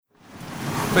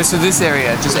Wait, so this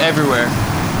area, just everywhere?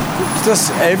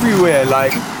 Just everywhere,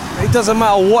 like, it doesn't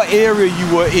matter what area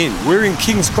you were in. We're in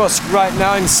King's Cross right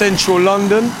now in central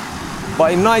London,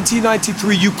 but in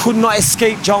 1993 you could not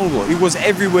escape jungle. It was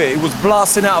everywhere. It was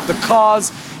blasting out of the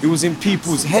cars, it was in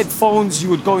people's headphones, you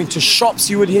would go into shops,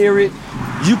 you would hear it.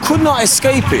 You could not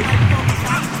escape it.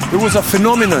 It was a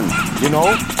phenomenon, you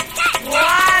know?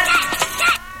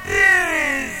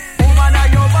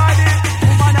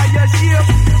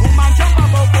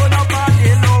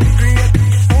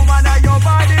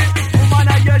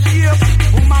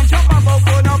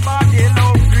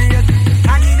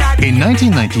 In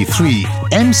 1993,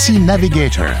 MC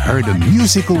Navigator heard a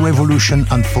musical revolution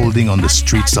unfolding on the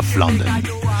streets of London.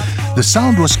 The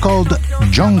sound was called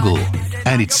jungle,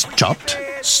 and its chopped,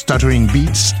 stuttering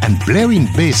beats and blaring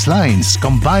bass lines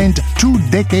combined 2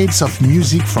 decades of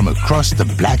music from across the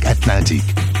Black Atlantic.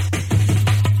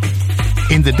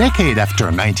 In the decade after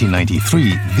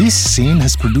 1993, this scene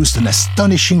has produced an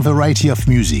astonishing variety of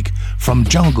music, from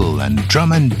jungle and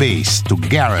drum and bass to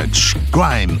garage,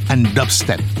 grime and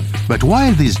dubstep. But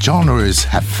while these genres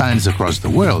have fans across the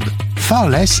world, far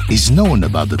less is known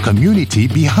about the community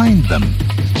behind them.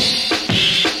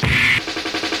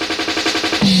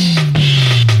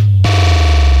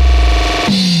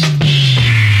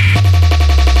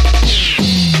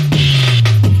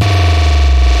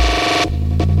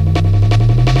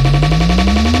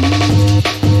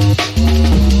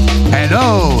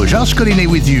 Hello, Georges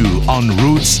Collinet with you on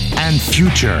Roots and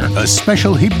Future, a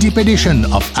special hip-deep edition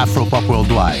of Afropop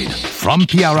Worldwide from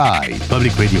PRI,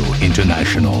 Public Radio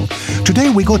International. Today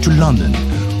we go to London,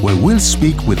 where we'll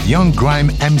speak with young grime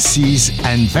MCs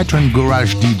and veteran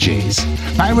garage DJs,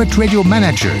 pirate radio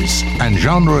managers and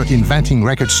genre-inventing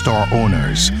record store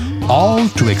owners, all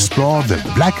to explore the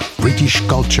Black British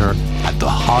culture at the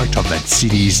heart of that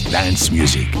city's dance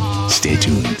music. Stay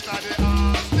tuned.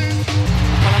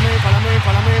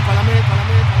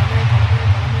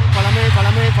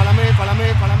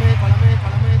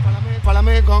 Follow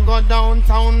me, go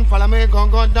downtown. Follow me,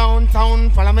 go downtown.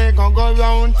 Follow me, go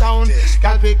round town.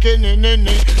 Gal picking in.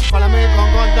 Follow me,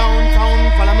 go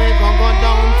downtown. Follow me, go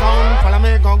downtown. Follow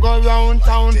me, go round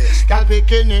town. Gal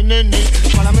picking in.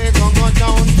 Follow me, go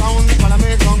downtown. Follow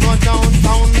me, go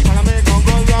downtown. Follow me, go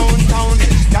round town.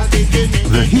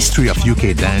 The history of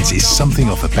UK dance is something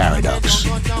of a paradox.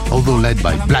 Although led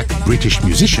by Black British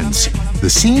musicians, the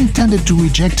scene tended to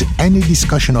reject any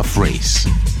discussion of race.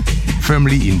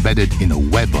 Firmly embedded in a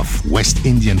web of West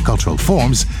Indian cultural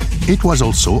forms, it was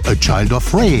also a child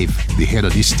of rave, the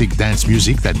hedonistic dance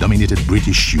music that dominated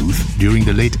British youth during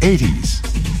the late 80s.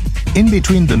 In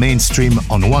between the mainstream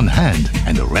on one hand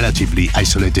and a relatively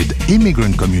isolated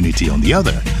immigrant community on the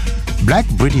other, Black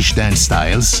British dance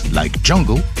styles, like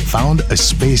jungle, found a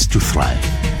space to thrive.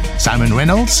 Simon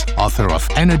Reynolds, author of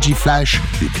Energy Flash,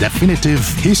 the definitive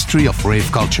history of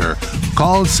rave culture,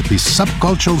 calls this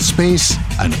subcultural space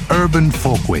an urban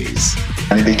folkways.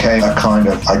 And it became a kind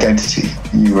of identity.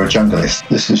 You were a junglist.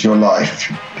 This was your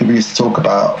life. People used to talk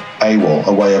about AWOL,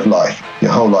 a way of life.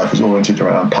 Your whole life was oriented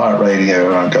around pirate radio,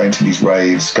 around going to these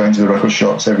raves, going to the record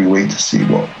shops every week to see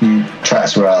what new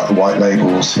tracks were out, the white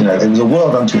labels. You know, it was a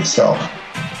world unto itself.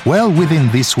 Well, within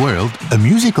this world, a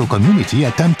musical community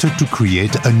attempted to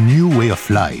create a new way of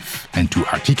life and to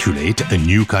articulate a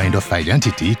new kind of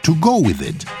identity to go with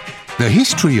it. The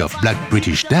history of Black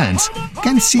British dance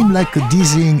can seem like a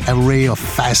dizzying array of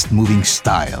fast-moving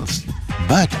styles.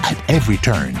 But at every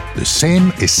turn, the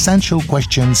same essential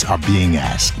questions are being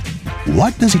asked.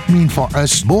 What does it mean for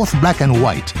us, both black and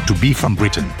white, to be from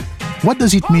Britain? What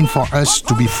does it mean for us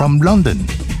to be from London?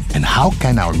 And how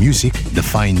can our music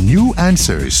define new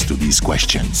answers to these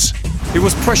questions? It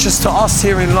was precious to us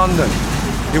here in London.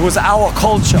 It was our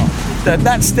culture. At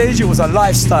that stage, it was a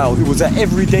lifestyle. It was an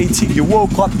everyday thing. You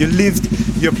woke up, you lived,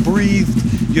 you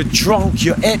breathed, you drunk,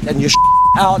 you ate, and you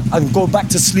out and go back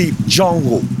to sleep.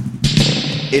 Jungle.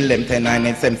 11, 10, 9,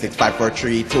 8, 7, 6, 5, 4,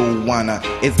 3, 2, 1.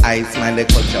 It's I, Smiley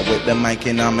Culture with the mic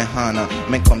in my hand.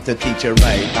 Me come to teach you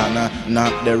right, and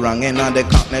not the wrong in the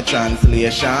Cockney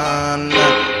translation.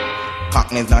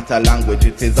 Cockney is not a language,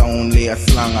 it is only a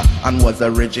slang, and was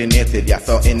originated,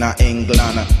 so in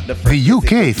England. The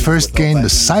UK first gained a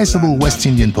sizable West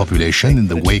Indian population in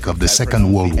the wake of the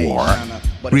Second World War.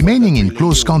 Remaining in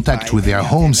close contact with their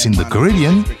homes in the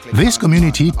Caribbean, this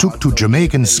community took to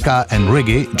Jamaican ska and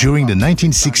reggae during the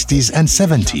 1960s and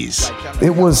 70s. It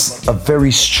was a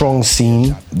very strong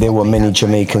scene. There were many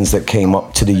Jamaicans that came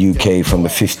up to the UK from the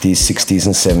 50s, 60s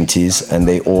and 70s, and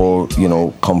they all,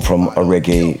 come from a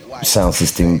reggae sound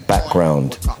system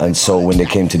background. And so when they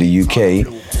came to the UK,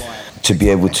 to be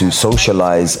able to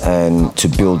socialize and to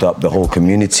build up the whole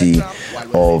community,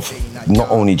 of not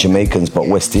only Jamaicans but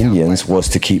West Indians was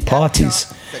to keep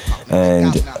parties.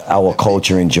 And our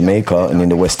culture in Jamaica and in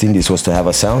the West Indies was to have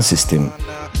a sound system.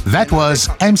 That was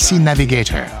MC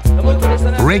Navigator.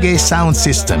 Reggae sound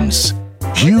systems,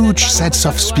 huge sets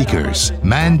of speakers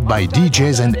manned by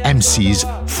DJs and MCs,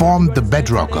 formed the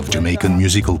bedrock of Jamaican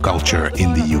musical culture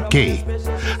in the UK.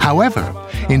 However,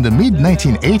 in the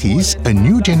mid-1980s, a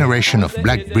new generation of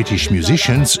black British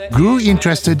musicians grew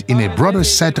interested in a broader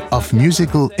set of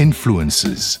musical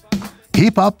influences.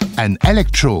 Hip-hop and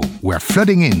electro were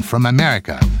flooding in from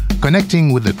America,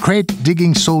 connecting with the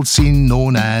crate-digging soul scene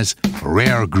known as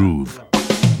Rare Groove.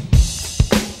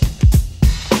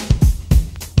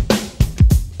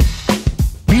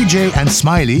 PJ and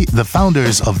Smiley, the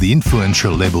founders of the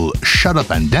influential label Shut Up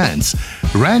and Dance,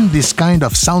 ran this kind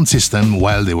of sound system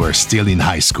while they were still in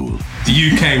high school.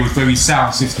 The UK was very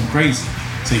sound system crazy.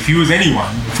 So if you was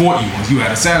anyone, thought you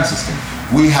had a sound system.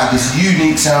 We had this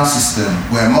unique sound system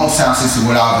where most sound systems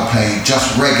would either play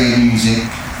just reggae music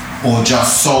or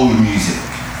just soul music.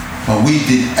 But we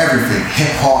did everything,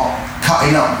 hip-hop,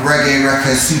 cutting up reggae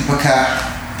records, Supercat,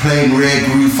 playing Rare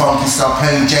Groove, funky stuff,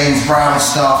 playing James Brown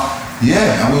stuff.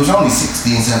 Yeah, and we was only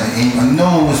 16, 17, and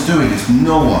no one was doing this,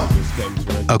 no one.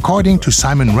 According to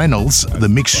Simon Reynolds, the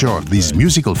mixture of these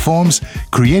musical forms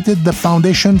created the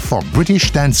foundation for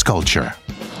British dance culture.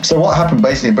 So what happened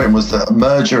basically in Britain was the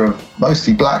merger of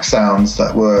mostly black sounds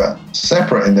that were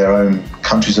separate in their own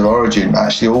countries of origin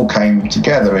actually all came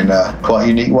together in a quite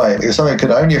unique way. It was something that could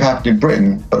only have happened in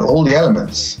Britain, but all the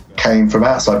elements came from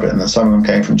outside Britain. And some of them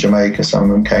came from Jamaica, some of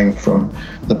them came from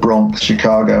the Bronx,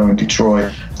 Chicago and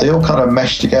Detroit. They all kind of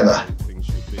meshed together.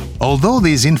 Although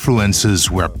these influences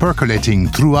were percolating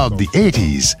throughout the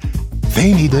 80s,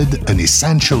 they needed an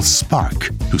essential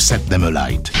spark to set them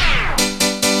alight.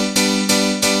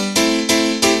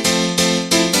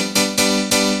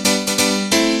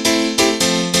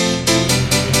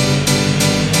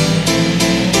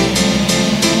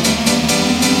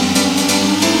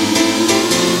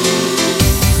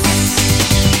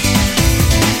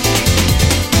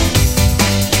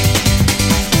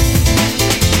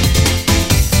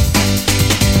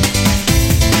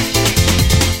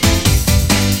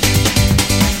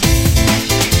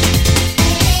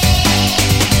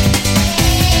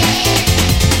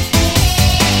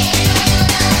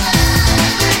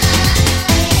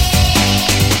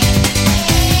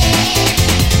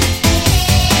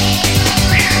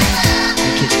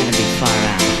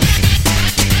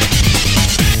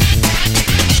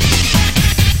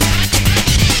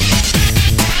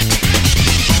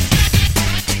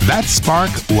 That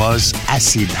spark was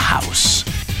acid house.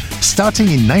 Starting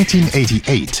in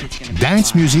 1988,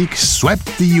 dance music swept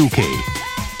the UK.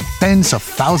 Tens of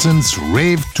thousands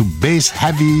raved to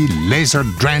bass-heavy,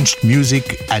 laser-drenched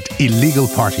music at illegal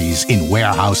parties in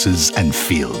warehouses and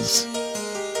fields.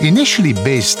 Initially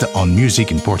based on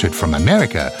music imported from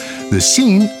America, the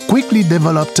scene quickly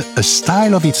developed a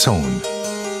style of its own.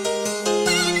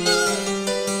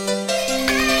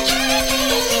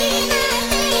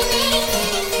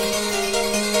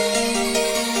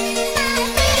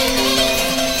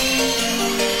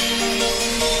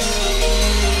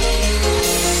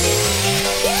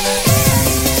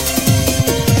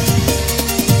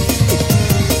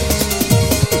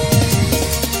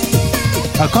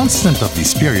 A constant of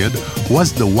this period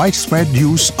was the widespread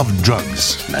use of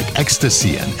drugs like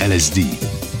ecstasy and LSD.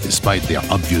 Despite their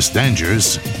obvious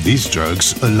dangers, these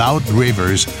drugs allowed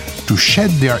ravers to shed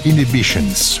their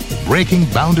inhibitions, breaking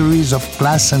boundaries of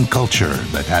class and culture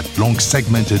that had long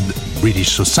segmented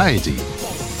British society.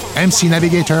 MC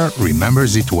Navigator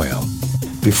remembers it well.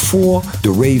 Before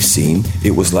the rave scene,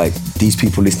 it was like these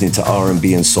people listening to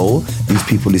R&B and soul, these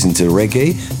people listening to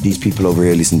reggae, these people over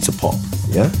here listening to pop,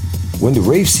 yeah? When the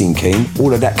rave scene came,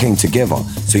 all of that came together.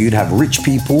 So you'd have rich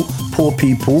people, poor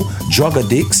people, drug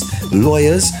addicts,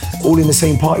 lawyers, all in the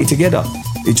same party together.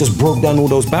 It just broke down all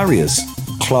those barriers.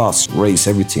 Class, race,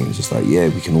 everything. It's just like, yeah,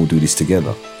 we can all do this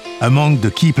together. Among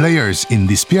the key players in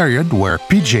this period were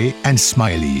PJ and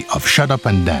Smiley of Shut Up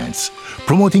and Dance.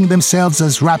 Promoting themselves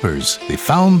as rappers, they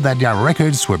found that their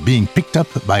records were being picked up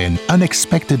by an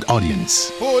unexpected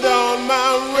audience. Put on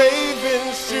my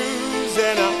raving shoes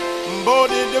and I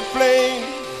boarded the plane.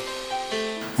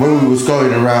 When we was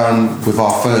going around with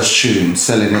our first tune,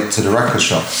 selling it to the record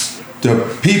shops,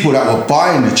 the people that were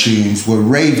buying the tunes were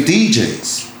rave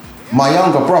DJs. My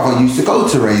younger brother used to go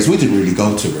to raves. We didn't really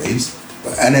go to raves.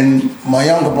 And then my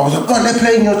younger brother was like, God, they're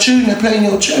playing your tune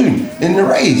in the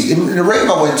raves. In the rave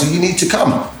I went to, you need to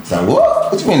come. I was like,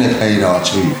 what? What do you mean they're playing our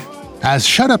tune? As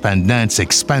Shut Up and Dance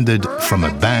expanded from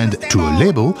a band to a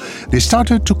label, they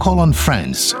started to call on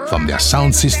friends from their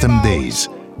sound system days,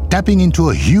 tapping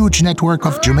into a huge network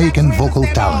of Jamaican vocal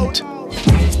talent.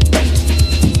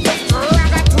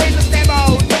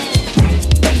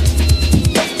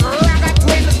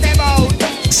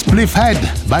 Spliff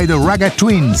Head by the Ragga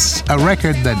Twins, a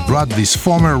record that brought these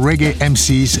former reggae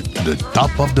MCs to the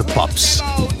top of the pops.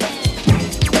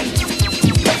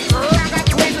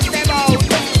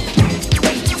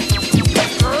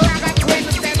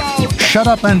 Shut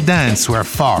Up and Dance were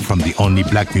far from the only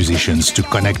black musicians to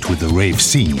connect with the rave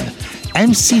scene.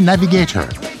 MC Navigator.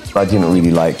 I didn't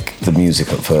really like the music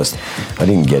at first. I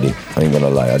didn't get it. I ain't gonna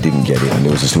lie, I didn't get it. And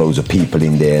there was just loads of people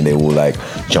in there and they were all like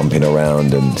jumping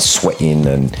around and sweating,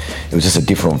 and it was just a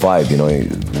different vibe, you know.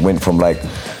 It went from like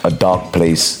a dark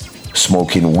place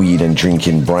smoking weed and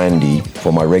drinking brandy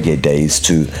for my reggae days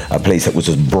to a place that was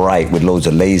just bright with loads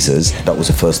of lasers. That was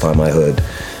the first time I heard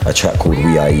a track called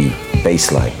We.I.E.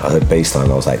 Bassline. I heard bassline,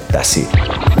 I was like, that's it.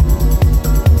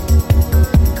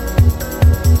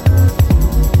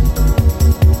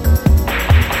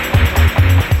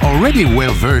 Already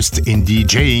well-versed in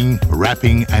DJing,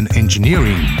 rapping and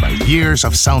engineering by years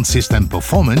of sound system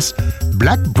performance,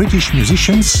 black British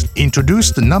musicians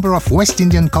introduced a number of West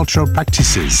Indian cultural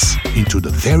practices into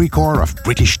the very core of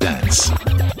British dance.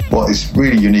 What is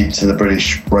really unique to the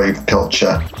British rave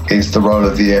culture is the role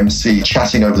of the MC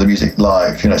chatting over the music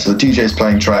live. You know, so the DJ is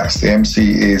playing tracks, the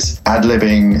MC is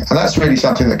ad-libbing, and that's really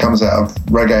something that comes out of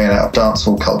reggae and out of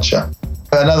dancehall culture.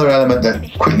 Another element that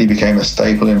quickly became a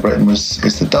staple in Britain is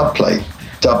the dub plate.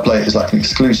 Dub plate is like an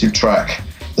exclusive track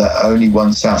that only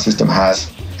one sound system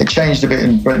has. It changed a bit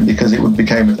in Britain because it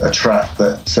became a track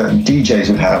that certain DJs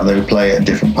would have. They would play it at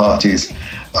different parties.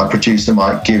 A producer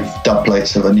might give dub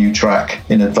plates of a new track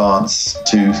in advance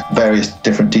to various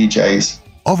different DJs.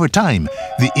 Over time,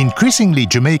 the increasingly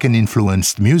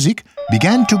Jamaican-influenced music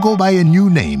began to go by a new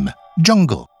name,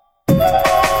 jungle.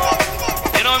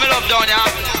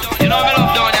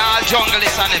 Jungle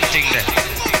is an empty there.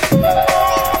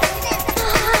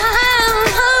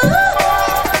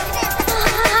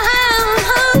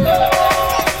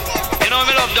 You know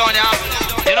me love down ya.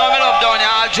 You know me love down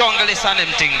ya. Jungle is an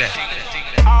empty there.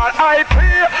 R.I.P.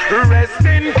 Rest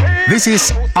in peace. This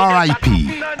is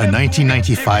R.I.P., a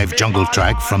 1995 jungle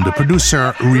track from the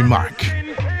producer Remark.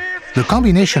 The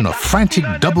combination of frantic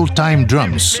double-time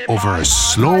drums over a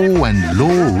slow and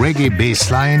low reggae bass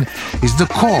line is the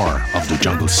core of the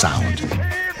jungle sound.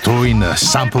 Throw in a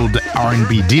sampled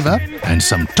R&B diva and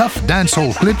some tough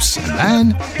dancehall clips, and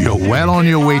then you're well on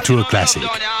your way to a classic.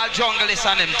 Jungle is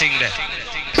an empty there.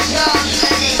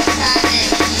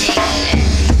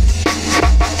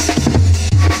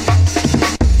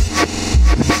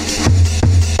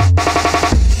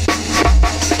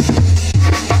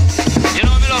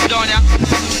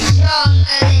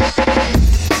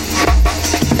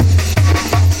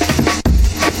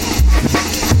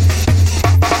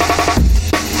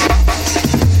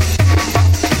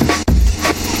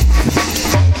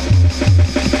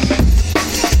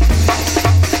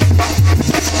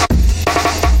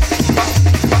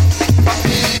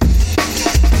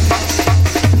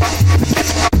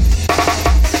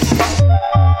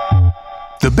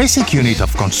 The basic unit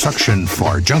of construction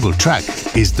for a jungle track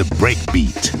is the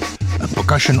breakbeat, a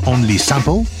percussion-only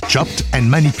sample, chopped and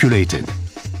manipulated.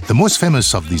 The most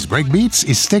famous of these breakbeats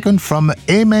is taken from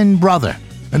Amen Brother,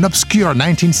 an obscure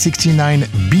 1969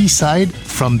 B-side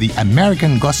from the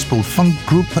American gospel funk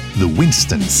group The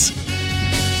Winstons.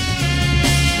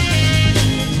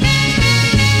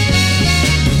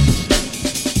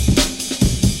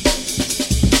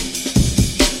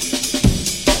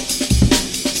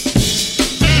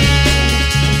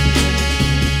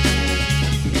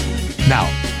 Now,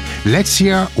 let's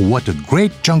hear what a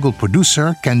great jungle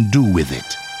producer can do with it.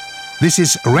 This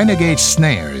is Renegade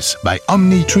Snares by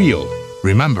Omni Trio.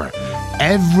 Remember,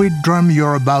 every drum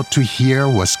you're about to hear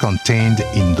was contained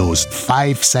in those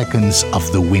 5 seconds of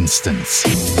the Winstons.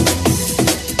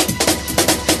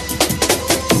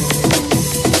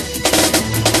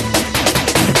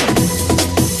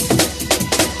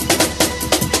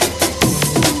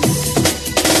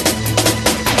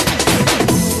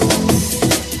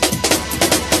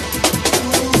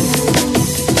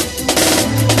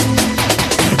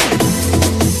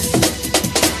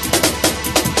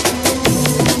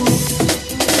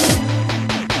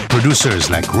 Producers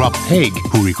like Rob Haig,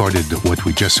 who recorded what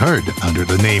we just heard under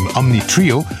the name Omni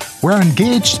Trio, were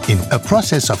engaged in a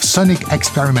process of sonic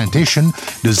experimentation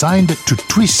designed to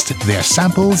twist their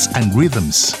samples and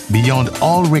rhythms beyond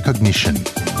all recognition.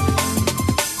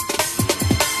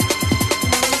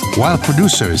 While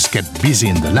producers kept busy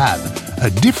in the lab, a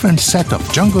different set of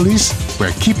jungleists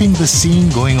were keeping the scene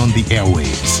going on the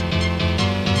airwaves.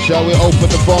 Shall we open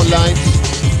the phone lines?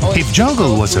 If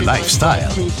jungle was a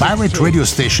lifestyle, pirate radio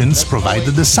stations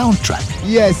provided the soundtrack.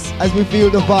 Yes, as we feel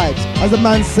the vibes. As the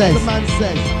man says,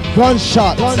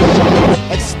 gunshot,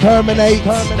 exterminate,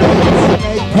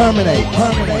 permanate.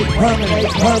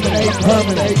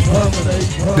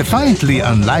 Defiantly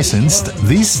unlicensed,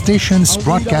 these stations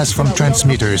broadcast from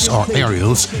transmitters or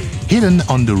aerials hidden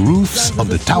on the roofs of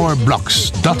the tower blocks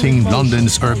dotting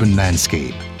London's urban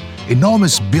landscape.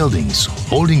 Enormous buildings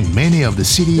holding many of the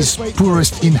city's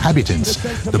poorest inhabitants,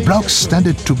 the blocks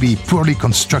tended to be poorly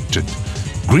constructed.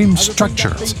 Grim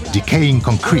structures, decaying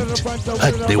concrete,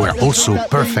 but they were also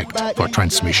perfect for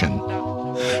transmission.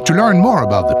 To learn more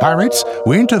about the pirates,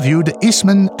 we interviewed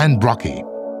Eastman and Brocky,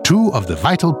 two of the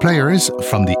vital players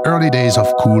from the early days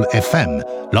of Kool FM,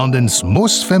 London's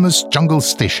most famous jungle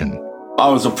station. I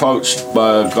was approached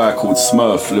by a guy called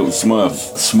Smurf, Little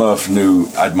Smurf. Smurf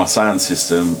had my sound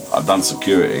system, I'd done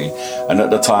security, and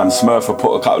at the time Smurf had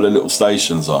put a couple of little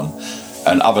stations on,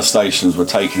 and other stations were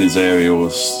taking his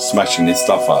aerials, smashing his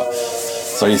stuff up.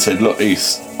 So he said, look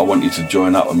East, I want you to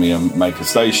join up with me and make a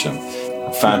station.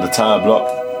 I found a tower block,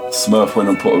 Smurf went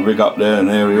and put a rig up there, an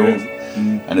aerial,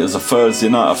 and it was a Thursday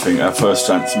night, I think. Our first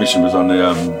transmission was on the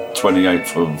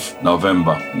 28th of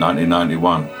November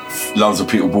 1991. Loads of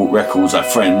people bought records, our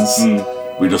friends.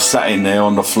 We just sat in there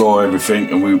on the floor, everything,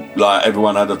 and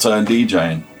everyone had a turn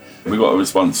DJing. We got a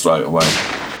response straight away.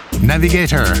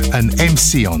 Navigator, an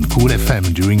MC on Kool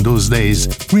FM during those days,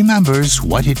 remembers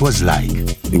what it was like.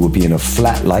 It would be in a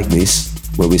flat like this,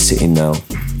 where we're sitting now,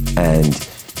 and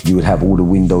you would have all the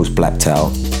windows blacked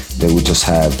out. They would just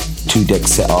have 2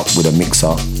 decks set up with a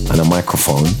mixer and a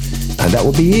microphone, and that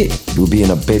would be it. It would be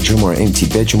in a bedroom or an empty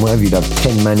bedroom, whatever. You'd have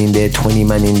 10 man in there, 20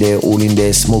 man in there, all in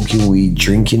there, smoking weed,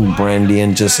 drinking brandy,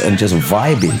 and just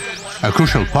vibing. A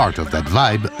crucial part of that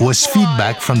vibe was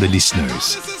feedback from the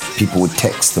listeners. People would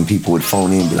text and people would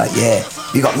phone in and be like, yeah,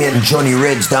 you got me and Johnny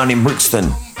Reds down in Brixton.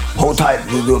 Hold tight,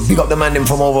 big up the man them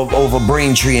from over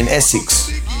Braintree in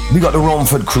Essex. We got the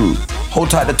Romford crew.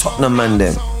 Hold tight the Tottenham man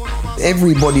them.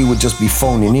 Everybody would just be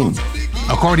phoning in.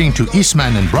 According to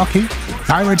Eastman and Brocky,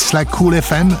 pirates like Kool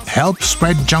FM helped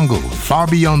spread jungle far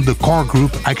beyond the core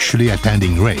group actually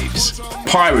attending raves.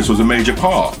 Pirates was a major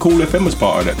part. Kool FM was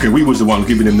part of that, because we was the one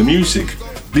giving them the music.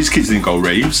 These kids didn't go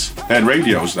raves. They had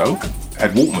radios though,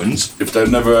 had Walkmans. If they'd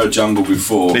never heard jungle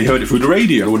before, they heard it through the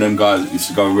radio. All them guys used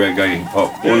to go reggae and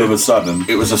pop. All of a sudden,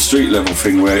 it was a street level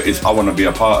thing where I want to be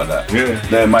a part of that. Yeah.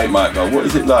 Their mate might go, what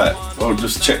is it like? Well,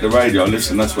 just check the radio,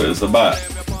 listen, that's what it's about.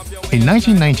 In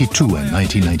 1992 and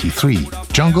 1993,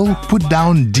 jungle put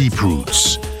down deep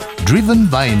roots. Driven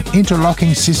by an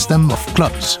interlocking system of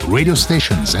clubs, radio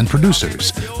stations, and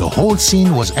producers, the whole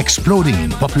scene was exploding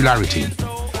in popularity.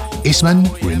 Eastman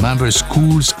remembers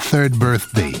Kool's 3rd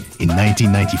birthday in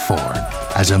 1994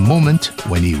 as a moment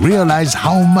when he realized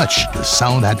how much the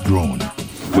sound had grown.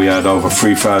 We had over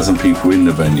 3,000 people in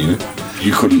the venue.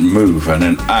 You couldn't move, and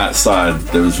then outside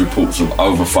there was reports of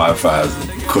over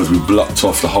 5,000 because we blocked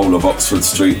off the whole of Oxford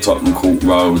Street, Tottenham Court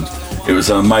Road. It was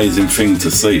an amazing thing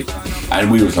to see, and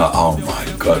we was like, oh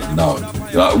my God, no.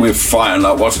 Like, we're fighting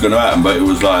like what's going to happen, but it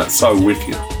was like so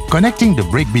wicked. Connecting the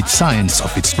breakbeat science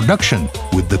of its production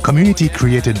with the community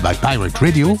created by pirate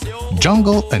radio,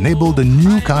 jungle enabled a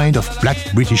new kind of Black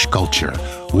British culture,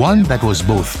 one that was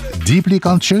both deeply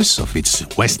conscious of its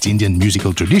West Indian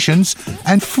musical traditions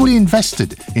and fully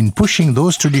invested in pushing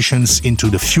those traditions into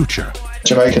the future.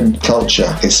 Jamaican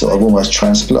culture is sort of almost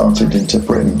transplanted into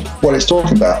Britain. What it's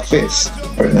talking about fits.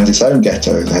 Britain has its own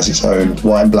ghettos, it has its own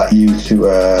white and black youth who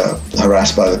are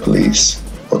harassed by the police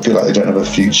or feel like they don't have a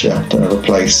future, don't have a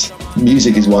place.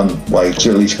 Music is one way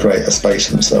to at least create a space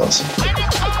for themselves.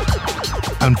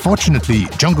 Unfortunately,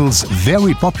 jungle's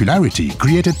very popularity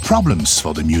created problems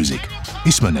for the music.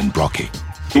 Eastman and Brocky.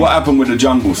 What happened with the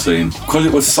jungle scene? Because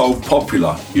it was so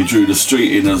popular, you drew the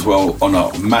street in as well on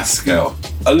a mass scale.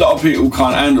 A lot of people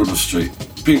can't handle the street.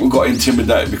 People got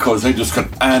intimidated because they just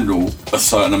couldn't handle a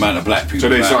certain amount of black people. So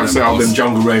they started saying, them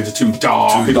jungle raves are too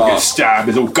dark, people get stabbed,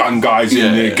 there's all gun guys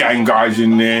in there, gang guys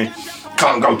in there.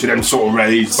 Can't go to them sort of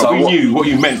raves. But we knew what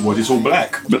you meant was it's all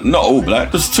black. But not all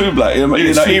black, there's 2 black. Even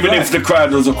if the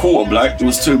crowd was a quarter black, it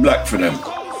was 2 black for them.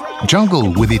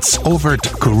 Jungle, with its overt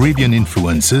Caribbean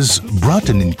influences, brought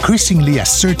an increasingly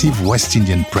assertive West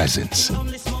Indian presence.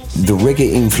 The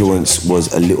reggae influence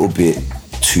was a little bit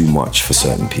too much for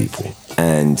certain people.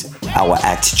 And our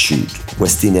attitude,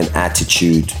 West Indian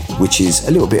attitude, which is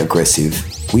a little bit aggressive,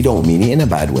 we don't mean it in a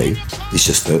bad way. It's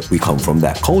just that we come from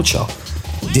that culture.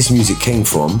 this music came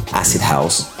from acid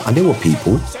house, and there were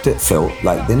people that felt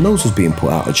like their nose was being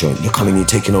put out of joint. You're coming, you're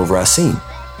taking over our scene.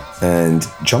 And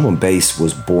drum and bass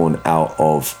was born out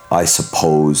of, I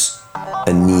suppose,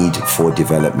 a need for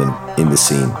development in the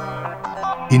scene.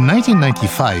 In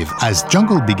 1995, as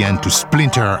jungle began to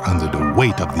splinter under the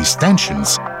weight of these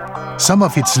tensions, some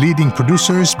of its leading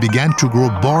producers began to grow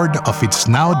bored of its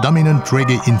now dominant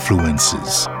reggae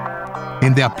influences.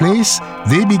 In their place,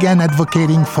 they began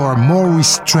advocating for a more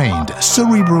restrained,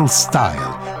 cerebral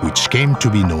style, which came to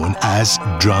be known as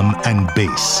drum and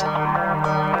bass.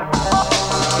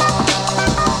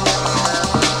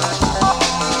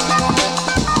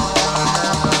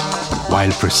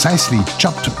 While precisely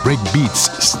chopped breakbeats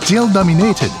still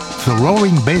dominated, the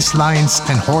roaring bass lines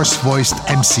and hoarse-voiced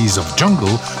MCs of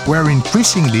jungle were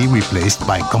increasingly replaced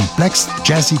by complex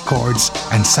jazzy chords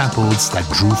and samples that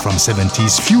drew from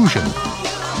 70s fusion.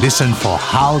 Listen for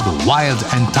how the wild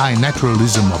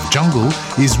anti-naturalism of jungle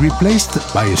is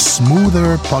replaced by a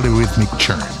smoother polyrhythmic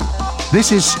churn.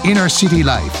 This is Inner City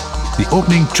Life, the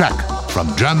opening track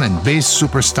from drum and bass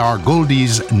superstar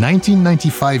Goldie's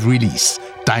 1995 release,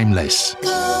 Timeless.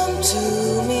 Come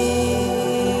to me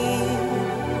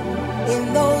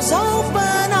in those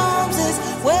open arms is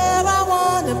where I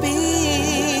want to be.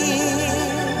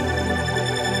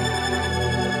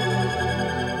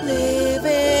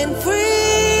 Living free.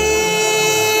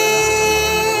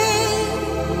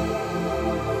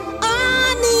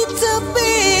 I need to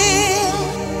be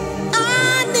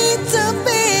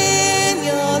in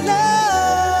your love.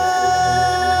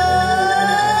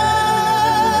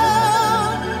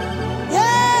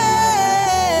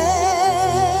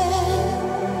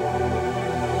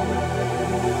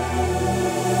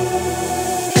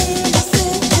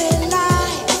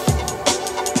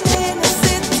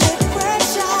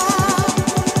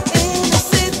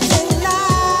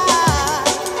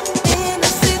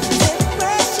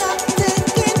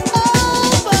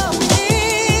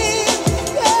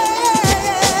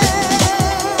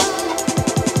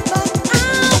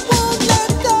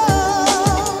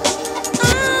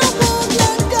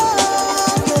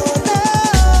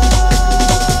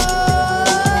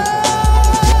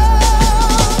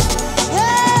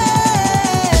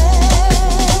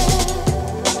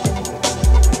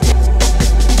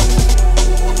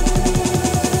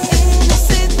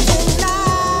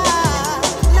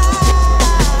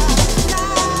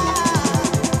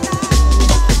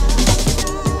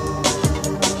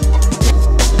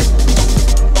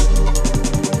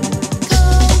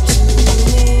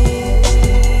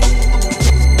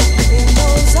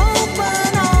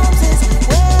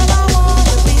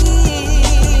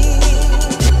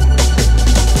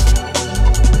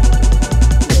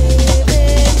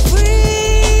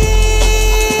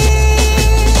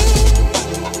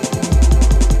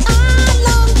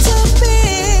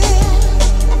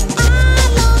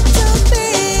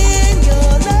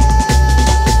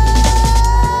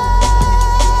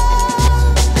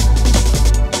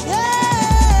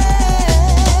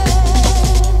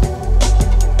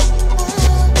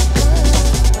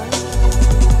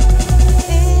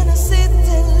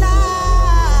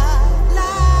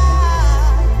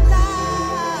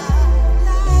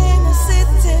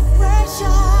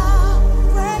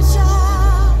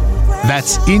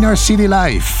 That's Inner City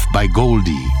Life by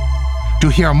Goldie. To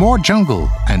hear more jungle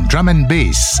and drum and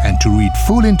bass and to read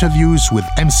full interviews with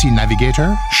MC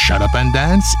Navigator, Shut Up and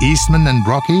Dance, Eastman and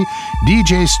Brocky,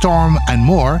 DJ Storm and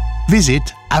more,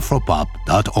 visit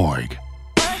afropop.org.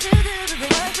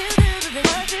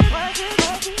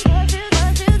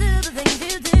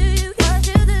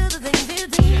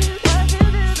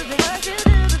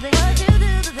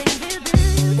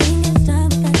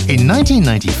 In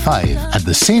 1995, at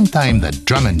the same time that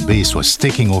drum and bass was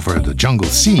taking over the jungle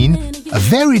scene, a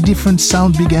very different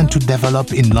sound began to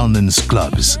develop in London's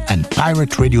clubs and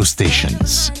pirate radio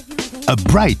stations. A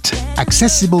bright,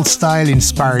 accessible style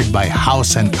inspired by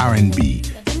house and R&B,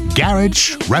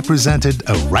 garage represented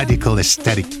a radical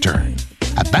aesthetic turn.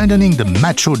 Abandoning the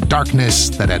macho darkness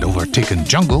that had overtaken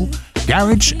jungle,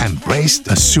 garage embraced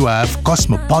a suave,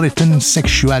 cosmopolitan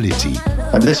sexuality.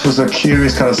 And this was a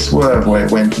curious kind of swerve where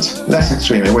it went less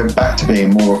extreme. It went back to being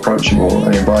more approachable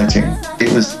and inviting.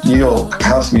 It was New York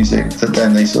house music that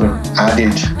then they sort of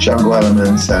added jungle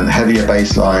elements and heavier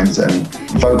bass lines and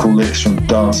vocal licks from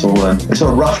dancehall, and they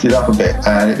sort of roughed it up a bit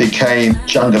and it became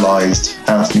jungleized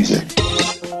house music.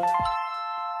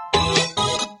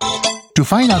 To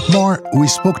find out more, we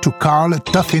spoke to Carl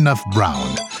Tough Enough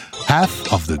Brown,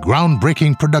 half of the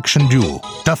groundbreaking production duo,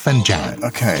 Tough and Jam.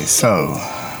 Okay, so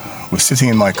we're sitting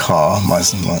in my car,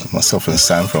 myself and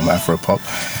Sam from Afropop,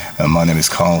 and my name is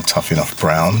Carl Tough Enough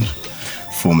Brown.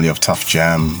 formerly of Tough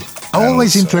Jam.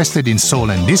 Always interested in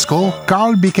soul and disco,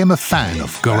 Carl became a fan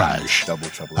of garage,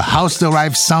 a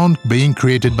house-derived sound being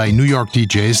created by New York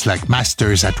DJs like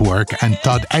Masters at Work and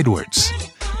Todd Edwards.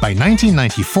 By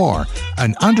 1994,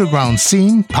 an underground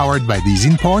scene powered by these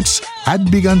imports had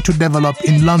begun to develop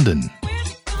in London.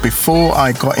 Before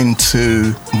I got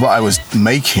into what I was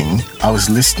making, I was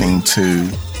listening to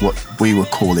what we were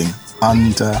calling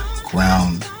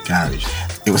underground garage.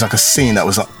 It was like a scene that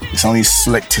was like, it's only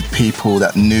selected people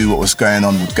that knew what was going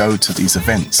on would go to these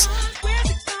events.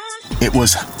 It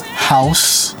was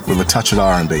house with a touch of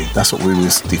R&B. That's what we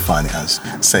was defining it as.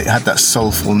 So it had that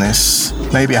soulfulness.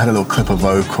 Maybe it had a little clip of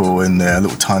vocal in there, a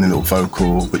little tiny little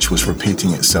vocal which was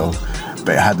repeating itself,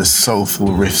 but it had the soulful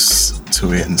riffs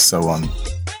to it and so on.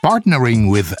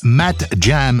 Partnering with Matt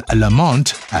Jam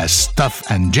Lamont as Stuff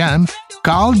and Jam,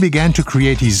 Carl began to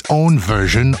create his own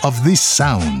version of this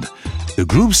sound. The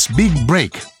group's big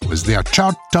break was their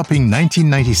chart-topping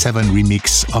 1997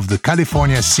 remix of the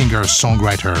California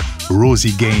singer-songwriter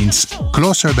Rosie Gaines'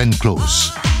 Closer Than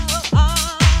Close.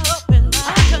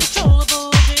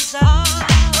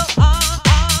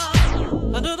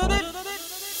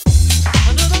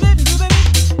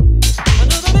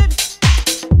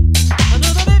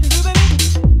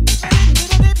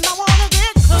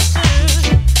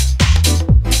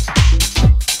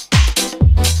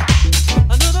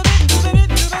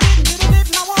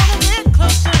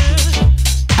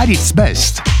 At its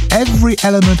best, every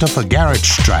element of a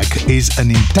garage track is an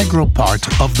integral part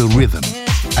of the rhythm,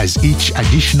 as each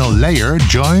additional layer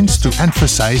joins to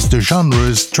emphasize the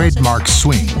genre's trademark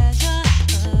swing.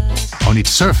 On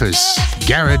its surface,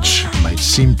 garage might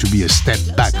seem to be a step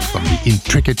back from the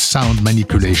intricate sound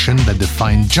manipulation that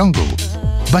defined jungle.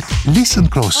 But listen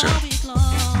closer.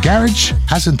 Garage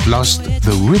hasn't lost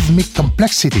the rhythmic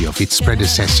complexity of its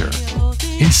predecessor.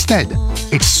 Instead,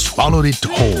 it swallowed it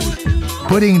whole,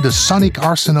 putting the sonic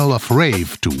arsenal of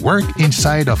rave to work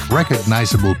inside of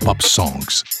recognizable pop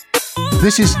songs.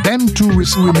 This is Them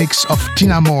Two's remix of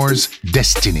Tina Moore's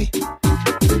Destiny.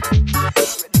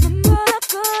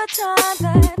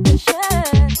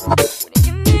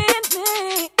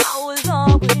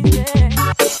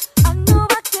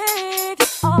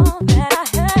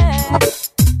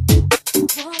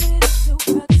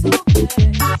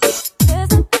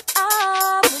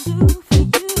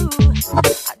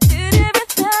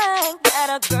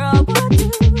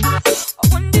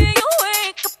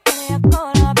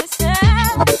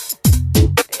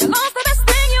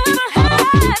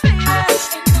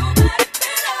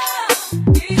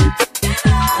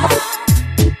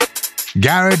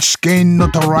 Garage gained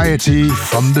notoriety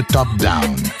from the top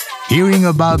down. Hearing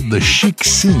about the chic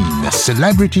scene,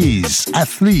 celebrities,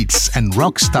 athletes, and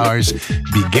rock stars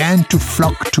began to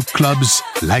flock to clubs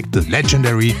like the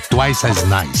legendary Twice as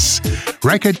Nice.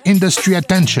 Record industry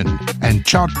attention and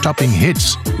chart-topping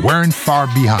hits weren't far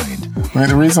behind. I mean,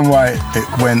 the reason why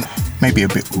it went maybe a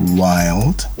bit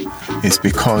wild is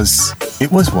because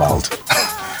it was wild.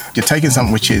 You're taking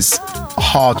something which is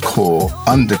hardcore,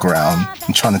 underground,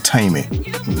 and trying to tame it.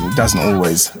 It doesn't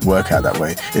always work out that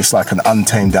way. It's like an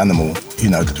untamed animal.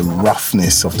 You know, the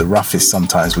roughness of the roughest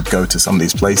sometimes would go to some of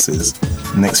these places.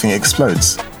 The next thing it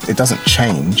explodes. It doesn't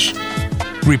change.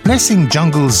 Replacing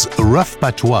jungle's rough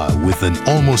patois with an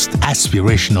almost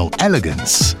aspirational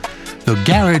elegance, the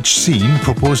garage scene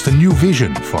proposed a new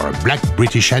vision for a black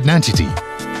British identity.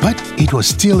 But it was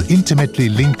still intimately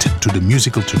linked to the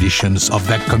musical traditions of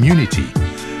that community.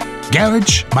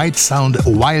 Garage might sound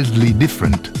wildly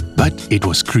different, but it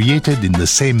was created in the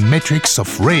same metrics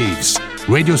of raves,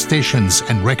 radio stations,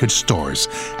 and record stores,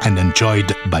 and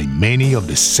enjoyed by many of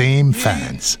the same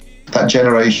fans. That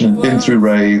generation had been through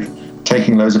rave,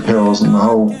 taking loads of pills and the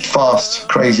whole fast,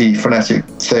 crazy, frenetic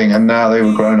thing, and now they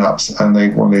were grown-ups and they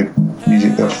wanted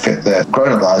music that fit their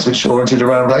grown-up lives, which oriented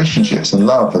around relationships and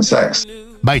love and sex.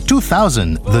 By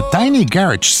 2000, the tiny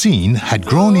garage scene had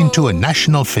grown into a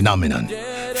national phenomenon,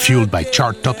 fueled by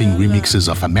chart-topping remixes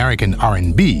of American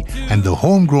R&B and the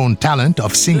homegrown talent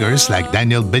of singers like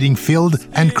Daniel Bedingfield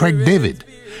and Craig David.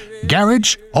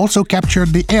 Garage also captured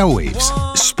the airwaves,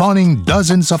 spawning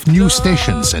dozens of new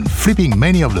stations and flipping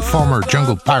many of the former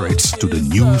jungle pirates to the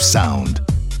new sound.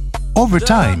 Over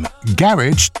time,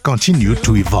 garage continued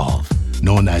to evolve.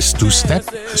 Known as two-step,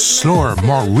 a slower,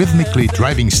 more rhythmically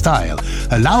driving style,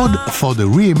 allowed for the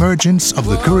re-emergence of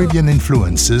the Caribbean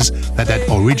influences that had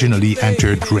originally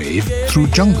entered rave through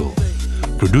jungle.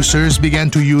 Producers began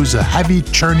to use a heavy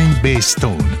churning bass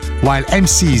tone, while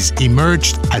MCs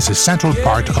emerged as a central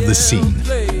part of the scene.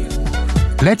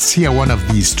 Let's hear one of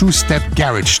these two-step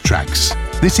garage tracks.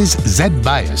 This is Zed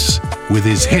Bias with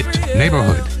his hit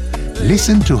Neighborhood.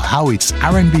 listen to how its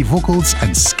R&B vocals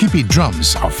and skippy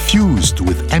drums are fused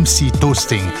with MC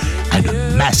toasting and a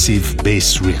massive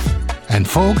bass riff. And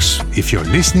folks, if you're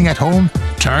listening at home,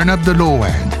 turn up the low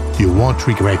end. You won't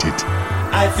regret it.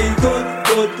 I feel good,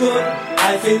 good, good.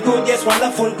 I feel good, yes,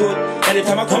 wonderful, good.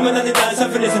 Anytime I come in on the dance, I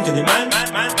feel listen to the man.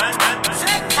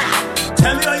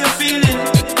 Tell me how you're feeling.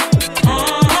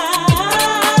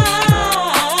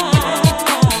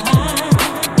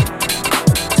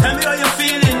 Tell me how you're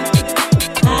feeling.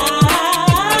 I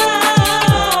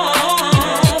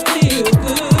feel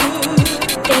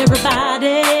good.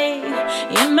 Everybody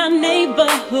in my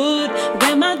neighborhood,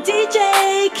 where my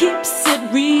DJ keeps it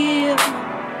real.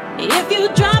 If you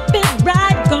drop it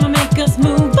right, gonna make us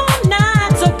move all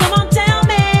night. So come on, tell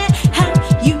me how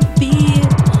you feel.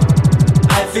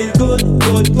 I feel good,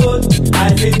 good, good.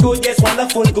 I feel good, yes,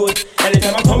 wonderful, good.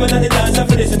 Anytime I come in on the dance, I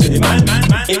feel listen to the man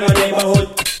in my neighborhood.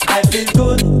 I feel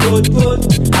good, good,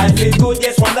 good. I feel good,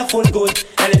 yes, wonderful, good.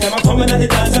 Anytime I come in on the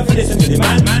dance, I feel listen to the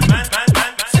man.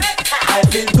 I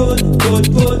feel good,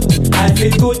 good, good. I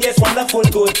feel good, yes, wonderful,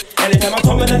 good. Anytime I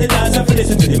come in on the dance, I feel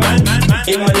listen to the man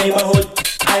in my neighborhood.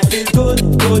 I feel good,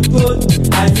 good, good.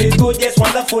 I feel good, yes,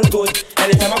 wonderful, good.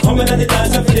 Anytime I come in on the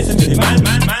dance, I feel listen to the man.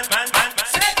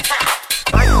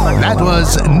 That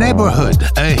was Neighborhood,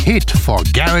 a hit for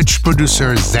garage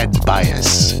producer Zed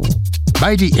Bias.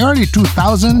 By the early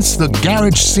 2000s, the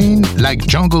garage scene, like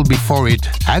jungle before it,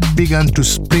 had begun to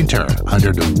splinter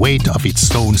under the weight of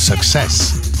its own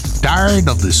success. Tired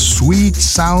of the sweet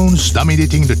sounds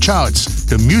dominating the charts,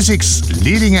 the music's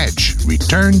leading edge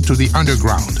returned to the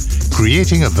underground,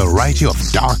 creating a variety of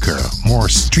darker, more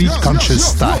street-conscious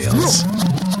styles.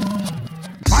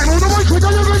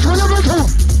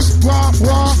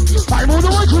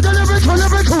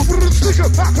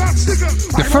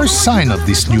 The first sign of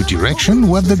this new direction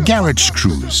were the garage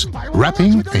crews,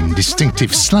 rapping in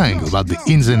distinctive slang about the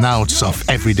ins and outs of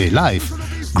everyday life.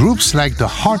 Groups like the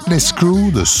Heartless Crew,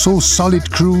 the So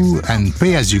Solid Crew, and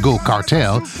Pay As You Go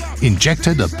Cartel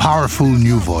injected a powerful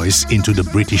new voice into the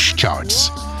British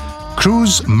charts.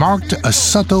 Crews marked a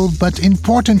subtle but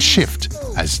important shift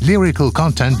as lyrical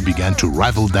content began to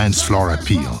rival dance floor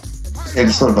appeal.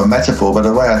 It's sort of a metaphor, but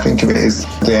the way I think of it is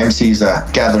the MCs are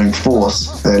gathering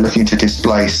force. They're looking to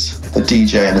displace the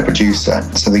DJ and the producer,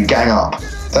 so they gang up.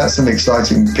 That's an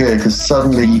exciting period because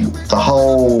suddenly the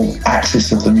whole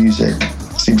axis of the music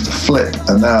seems to flip,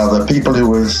 and now the people who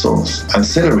were sort of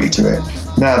ancillary to it,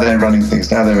 now they're running things,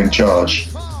 now they're in charge.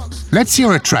 Let's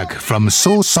hear a track from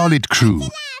So Solid Crew,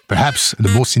 perhaps the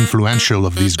most influential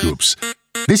of these groups.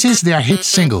 This is their hit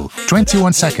single,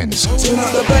 21 Seconds. Turn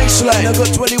out the baseline, I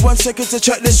got 21 seconds to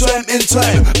track this rhyme in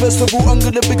time. First of all, I'm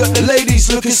gonna big up the ladies,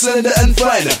 looking slender and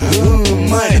fine.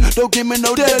 Mine, don't give me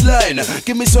no deadline,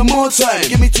 give me some more time,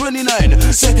 give me 29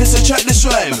 seconds to track this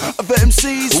rhyme. Other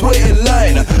MCs wait in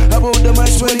line, I rolled the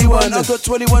mic 21, I got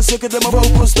 21 seconds and my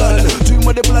vocals done. 2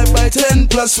 multiplied by 10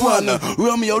 plus 1,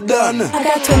 Romeo done. I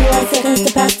got 21 seconds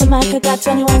to pass the mic, I got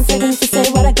 21 seconds to say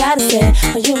what I gotta say.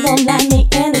 But you won't like me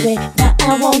anyway, now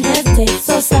I won't hesitate.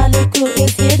 So Solid Crew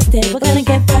is here to stay. We're gonna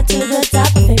get back to the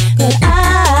top of it. Good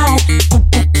eye,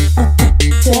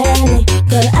 20.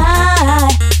 Good eye,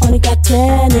 only got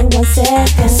 21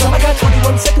 seconds. So I got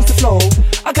 21 seconds to flow.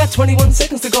 I got 21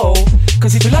 seconds to go.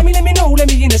 Cause if you let me know. Let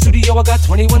me in the studio. I got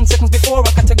 21 seconds before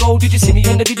I got to go. Did you see me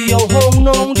in the video? Oh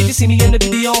no. Did you see me in the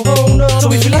video? Oh no.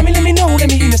 So if you let me know. Let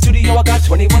me in the studio. I got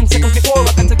 21 seconds before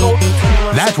I got to go.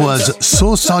 That was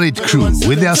So Solid Crew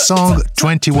with their song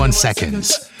 21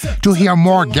 Seconds. To hear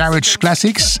more garage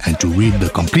classics and to read the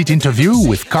complete interview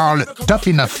with Carl Tough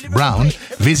Enough Brown,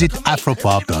 visit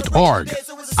afropop.org.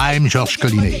 I'm Georges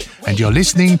Collinet, and you're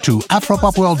listening to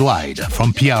Afropop Worldwide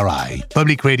from PRI,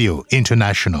 Public Radio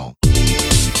International.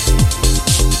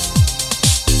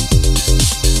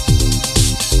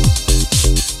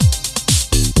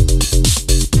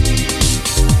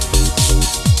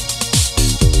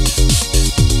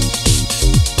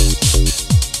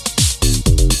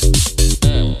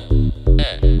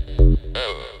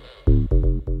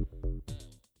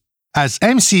 As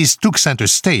MCs took center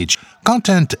stage,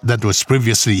 content that was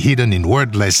previously hidden in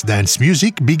wordless dance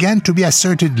music began to be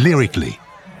asserted lyrically.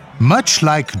 Much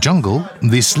like jungle,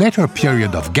 this later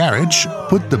period of garage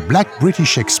put the Black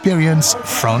British experience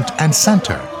front and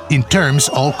center, in terms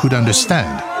all could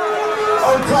understand.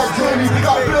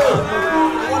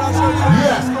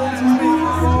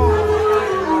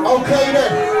 Okay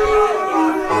then.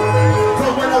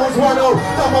 So when I was 1-0,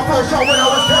 done my first shot when I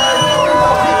was 10.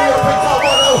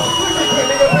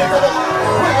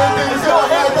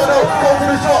 Go to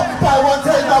the shop, buy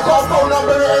 110, I got a phone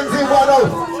number that ends in 10.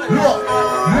 Look,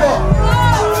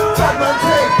 bad man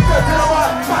take, get to the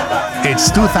right, It's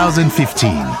 2015,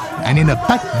 and in a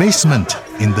packed basement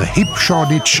in the hip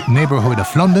Shoreditch neighborhood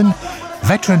of London,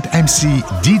 veteran MC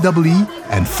DWE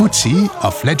and Footsie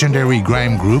of legendary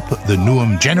grime group the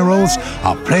Newham Generals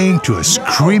are playing to a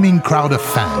screaming crowd of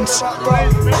fans.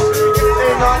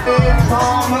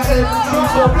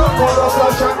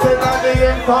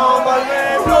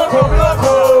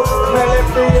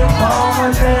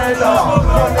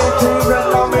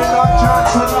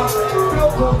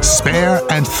 Spare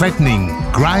and threatening,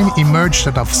 grime emerged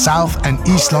out of South and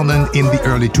East London in the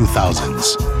early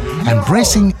 2000s.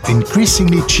 Embracing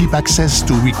increasingly cheap access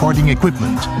to recording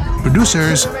equipment,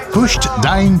 producers pushed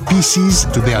dying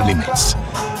PCs to their limits,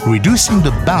 reducing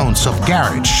the bounce of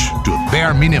garage to a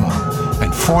bare minimum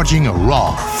and forging a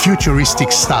raw,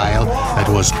 futuristic style that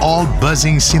was all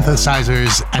buzzing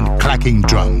synthesizers and clacking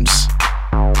drums.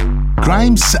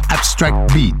 Grime's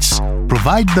abstract beats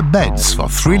provide the beds for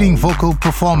thrilling vocal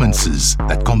performances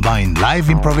that combine live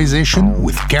improvisation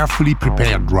with carefully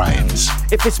prepared rhymes.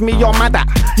 If it's me or mother,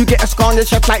 you get a scorn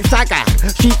just like Saga.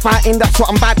 Sheep fighting, that's what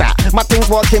I'm bad at. My thing's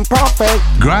working perfect.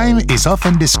 Grime is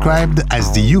often described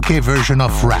as the UK version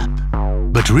of rap,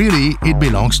 but really it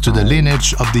belongs to the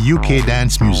lineage of the UK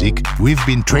dance music we've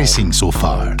been tracing so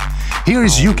far. Here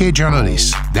is UK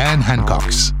journalist Dan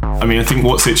Hancox. I mean, I think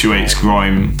what situates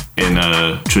grime in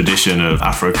a tradition of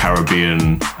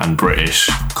Afro-Caribbean and British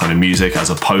kind of music as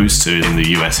opposed to in the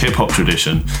US hip-hop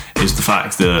tradition is the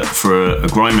fact that for a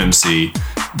grime MC,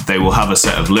 they will have a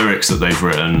set of lyrics that they've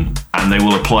written and they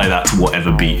will apply that to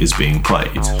whatever beat is being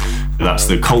played. That's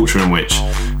the culture in which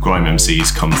grime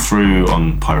MCs come through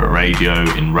on pirate radio,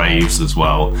 in raves as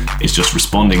well. It's just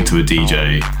responding to a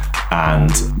DJ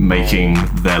and making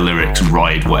their lyrics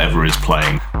ride whatever is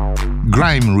playing.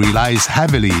 Grime relies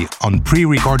heavily on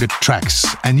pre-recorded tracks,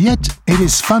 and yet it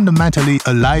is fundamentally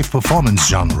a live performance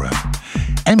genre.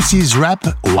 MCs rap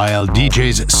while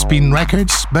DJs spin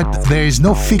records, but there is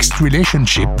no fixed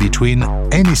relationship between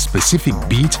any specific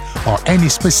beat or any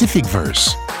specific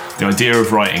verse. The idea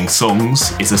of writing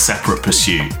songs is a separate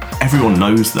pursuit. Everyone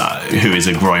knows that who is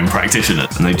a grime practitioner,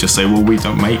 and they just say, well, we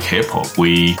don't make hip-hop,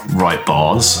 we write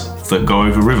bars that go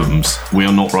over rhythms. We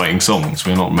are not writing songs,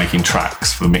 we're not making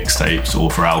tracks for mixtapes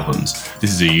or for albums.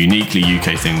 This is a uniquely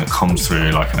UK thing that comes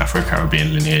through like an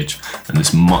Afro-Caribbean lineage, and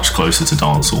it's much closer to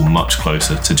dancehall, much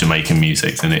closer to Jamaican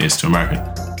music than it is to American.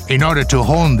 In order to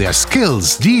hone their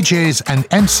skills, DJs and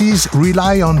MCs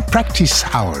rely on practice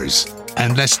hours,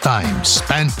 endless time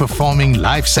spent performing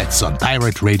live sets on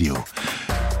pirate radio.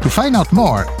 To find out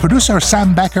more, producer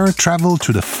Sam Becker traveled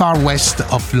to the far west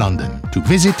of London to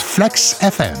visit Flex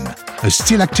FM, a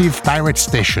still-active pirate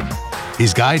station.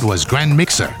 His guide was Grand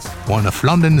Mixer, one of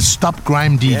London's top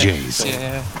grime DJs.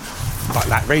 Yeah. But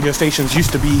like radio stations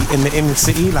used to be in the inner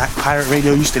city, like pirate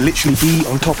radio used to literally be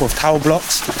on top of tower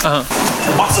blocks.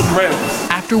 Lots of rails.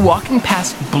 After walking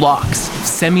past blocks of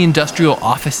semi-industrial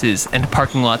offices and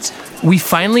parking lots, we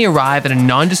finally arrive at a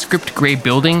nondescript grey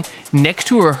building next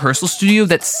to a rehearsal studio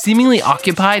that's seemingly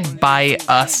occupied by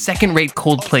a second-rate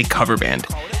Coldplay cover band.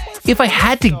 If I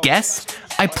had to guess,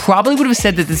 I probably would have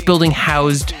said that this building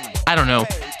housed, I don't know,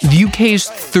 the UK's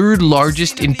third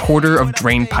largest importer of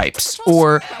drain pipes,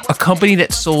 or a company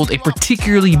that sold a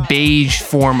particularly beige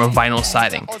form of vinyl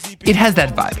siding. It has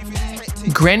that vibe.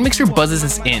 Grand Mixer buzzes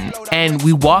us in, and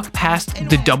we walk past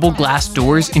the double glass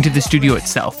doors into the studio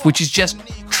itself, which is just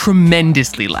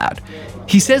tremendously loud.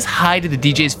 He says hi to the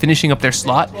DJs finishing up their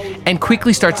slot, and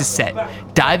quickly starts his set,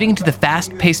 diving into the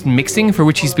fast-paced mixing for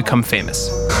which he's become famous.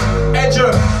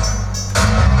 Edger,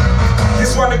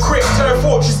 this one the quick, turn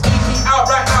fortress, EP out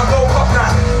right now, go pop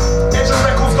now.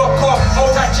 EdgerRecords.com,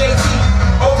 hold that JT,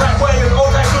 hold that William,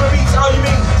 hold that good beats, how you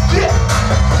mean? Yeah!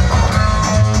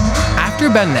 After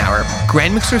about an hour,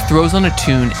 Grand Mixer throws on a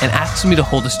tune and asks me to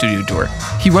hold the studio door.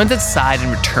 He runs outside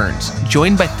and returns,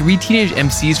 joined by 3 teenage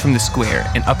MCs from the Square,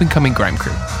 an up-and-coming grime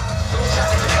crew.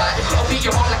 I'll beat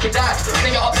your mom like your dad.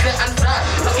 Then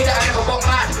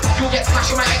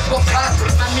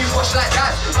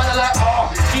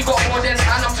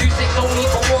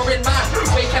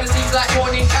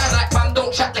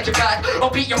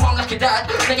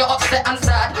you're upset and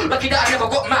sad. Lucky that I never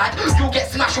got mad. You'll get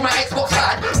smashed with my Xbox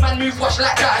pad. Man move wash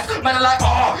like that. Man are like,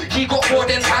 oh, he got more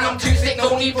than tan. I'm too sick,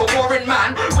 no need for warring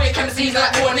man. Wake MCs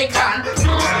like morning can.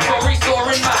 For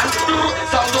restoring man.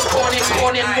 Sounds of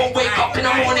morning. Won't wake up in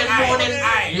the morning.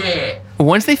 Yeah.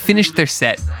 Once they finished their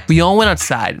set, we all went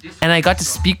outside, and I got to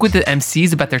speak with the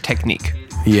MCs about their technique.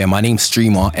 Yeah, my name's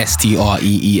Streema,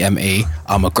 Streema.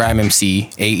 I'm a grime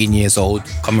MC, 18 years old,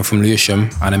 coming from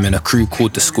Lewisham, and I'm in a crew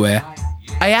called The Square.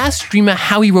 I asked Streamer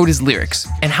how he wrote his lyrics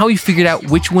and how he figured out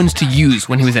which ones to use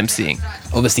when he was MCing.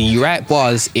 Obviously, you write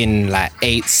bars in like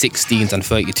 8s, 16s, and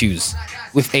 32s.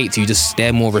 With 8s,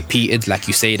 they're more repeated, like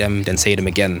you say them, then say them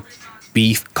again.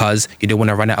 Beef, cuz you don't want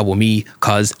to run it out with me,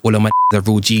 cuz all of my are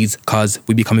real G's, cuz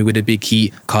we be coming with a big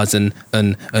heat, cousin,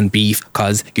 and beef,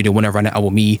 cuz you don't want to run it out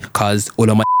with me, cuz all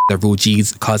of my are real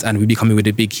G's, cuz and we be coming with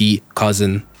a big heat,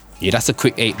 cousin. Yeah, that's a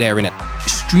quick 8 there, innit?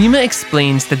 Streamer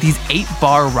explains that these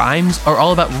 8-bar rhymes are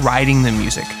all about riding the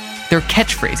music. They're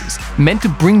catchphrases, meant to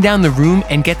bring down the room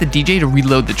and get the DJ to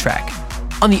reload the track.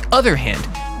 On the other hand,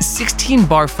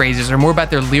 16-bar phrases are more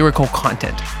about their lyrical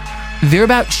content. They're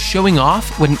about showing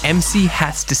off what an MC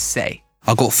has to say.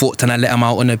 I got fucked and I let him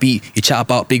out on a beat. You chat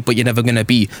about big, but you're never gonna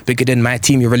be bigger than my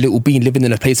team. You're a little bean living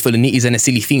in a place full of nitties and the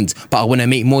silly fiends. But I wanna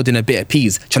make more than a bit of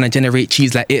peas. Trying to generate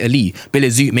cheese like Italy. Bill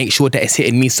Zoot, make sure that it's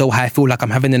hitting me so high. I feel like I'm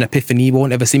having an epiphany.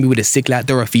 Won't ever see me with a cig like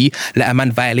Dorothy. Let a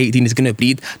man violate, then he's gonna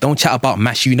bleed. Don't chat about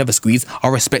mash, you never squeeze. I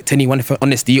respect anyone for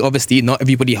honesty. Obviously, not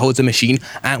everybody holds a machine.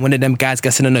 I ain't one of them guys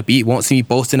guessing on a beat. Won't see me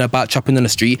boasting about chopping on the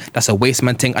street. That's a waste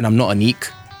man thing and I'm not a neek.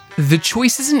 The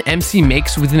choices an MC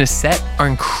makes within a set are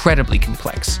incredibly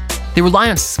complex. They rely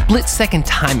on split-second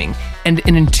timing and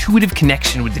an intuitive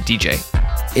connection with the DJ.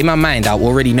 In my mind, I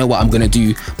already know what I'm gonna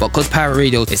do, but because Pirate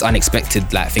Radio is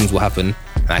unexpected, like things will happen.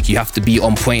 Like you have to be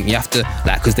on point, you have to,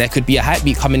 like, because there could be a hype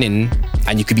beat coming in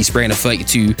and you could be spraying a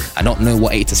 32 and not know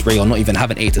what 8 to spray or not even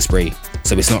have an 8 to spray.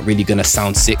 So it's not really gonna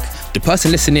sound sick. The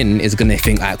person listening is gonna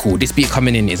think, alright, cool, this beat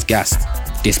coming in is gassed.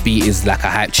 This beat is like a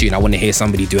hype tune, I wanna hear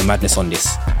somebody doing madness on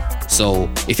this. So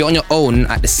if you're on your own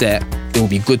at the set, it will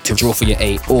be good to draw for your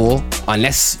 8, or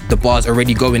unless the bar's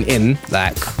already going in,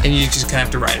 like... And you just kind of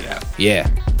have to write it out. Yeah.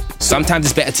 Sometimes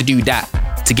it's better to do that,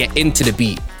 to get into the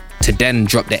beat, to then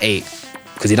drop the 8,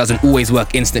 because it doesn't always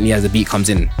work instantly as the beat comes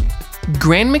in.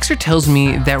 Grand Mixer tells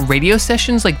me that radio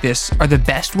sessions like this are the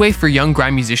best way for young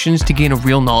grime musicians to gain a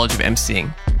real knowledge of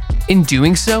MCing. In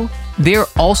doing so, they are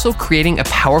also creating a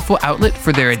powerful outlet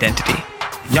for their identity.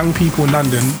 Young people in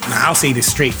London, now I'll say this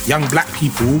straight, young black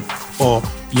people or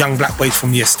young black boys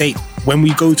from the estate, when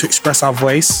we go to express our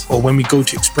voice or when we go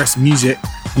to express music,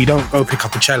 we don't go pick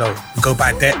up a cello, we go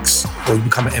buy decks, or you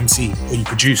become an MC, or you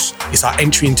produce. It's our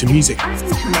entry into music. I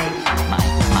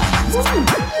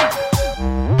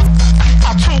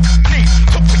talk deep,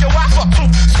 talk to your wife, I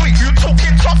talk sweet. You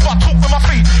talking tough, I talk with my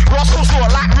feet. Rascals who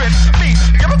are like red meat.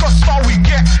 You ever got star, we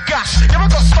get gas. You ever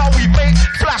got star, we make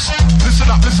flash.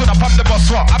 Listen up, I'm the boss.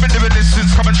 What? I've been doing this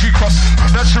since Coventry Cross.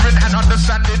 Nurturing and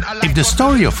understanding. If the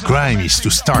story of grime is to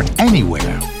start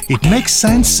anywhere, it makes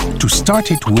sense to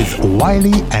start it with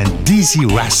Wiley and Dizzy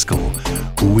Rascal,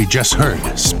 who we just heard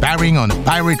sparring on a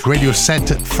Pirate Radio set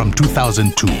from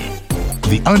 2002.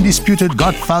 The undisputed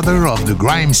godfather of the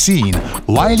grime scene,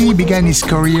 Wiley began his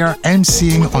career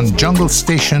MCing on jungle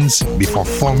stations before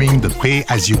forming the Pay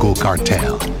As You Go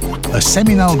cartel, a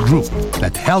seminal group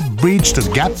that helped bridge the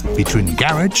gap between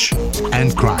garage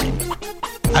and crime.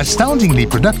 Astoundingly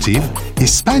productive, he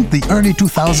spent the early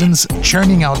 2000s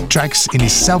churning out tracks in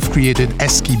his self-created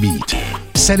Esky beat,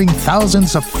 setting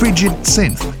thousands of frigid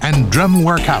synth and drum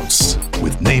workouts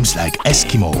with names like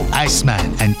Eskimo,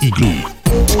 Iceman, and Igloo.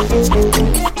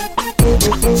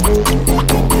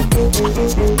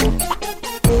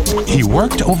 He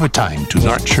worked overtime to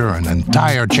nurture an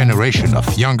entire generation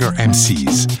of younger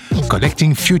MCs,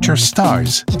 collecting future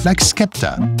stars like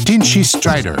Skepta, Tinchy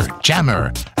Strider,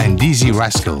 Jammer, and Dizzy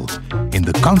Rascal in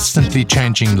the constantly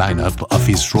changing lineup of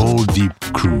his Roll Deep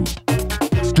crew.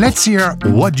 Let's hear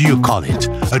What Do You Call It,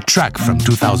 a track from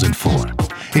 2004.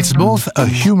 It's both a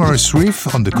humorous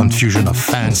riff on the confusion of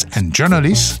fans and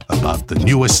journalists about the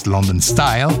newest London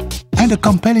style and a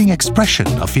compelling expression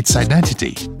of its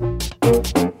identity.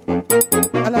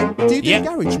 Do you do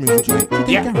garage music, mate?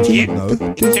 Do you do garage music? No.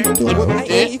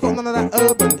 You got none of that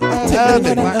urban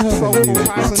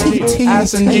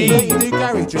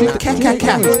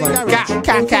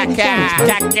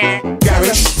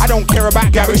Garage, I don't care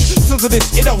about garage. Sons of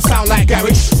this, it don't sound like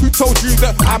garage. Who told you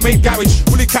that I made garage?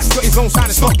 Willie Cat's got his own sound,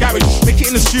 it's not garage. Make it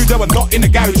in the studio and not in the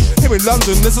garage. Here in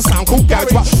London, there's a sound called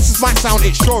garage, but this is my sound,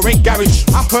 it sure ain't garage.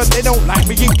 I heard they don't like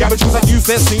me in garage, cause I use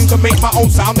their scene to make my own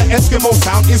sound. The Eskimo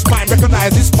sound is mine,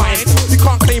 recognize it's mine. You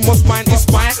can't claim what's mine, it's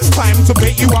mine. Time to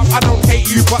bait you up, I don't hate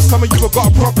you, but some of you have got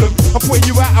a problem. I'm putting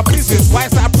you out of business, why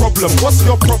is that a problem? What's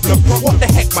your problem? What the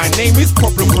heck, my name is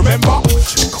Problem, remember?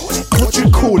 What you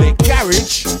call it?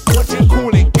 Garage? What you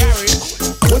call it? Garage?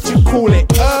 What you call it?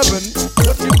 Urban?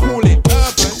 What you call it?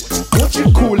 Urban? What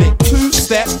you call it?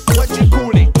 Two-step? What you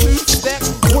call it? Two-step?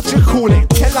 What you call it?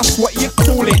 Well, that's what you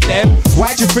call it then.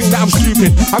 Why'd you think that I'm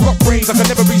stupid? I got brains, I can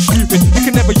never be stupid. You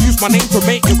can never use my name to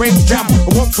make your range jam.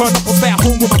 I won't turn up or stay at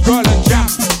home with my girl and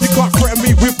jam. You can't threaten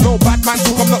me with no bad man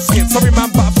talk, I'm not scared. Sorry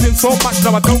man, but I've seen so much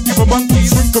now I don't give a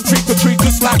monkey's. Room from tree to tree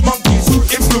just like monkeys. Who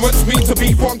influenced me to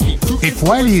be funky? If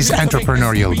Wiley's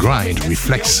entrepreneurial grind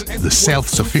reflects the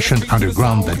self-sufficient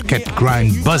underground that kept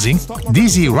grime buzzing,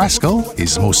 Dizzy Rascal,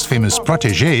 his most famous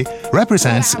protege,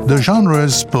 represents the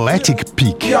genre's poetic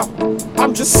peak. Yeah,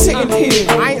 I'm just sitting here,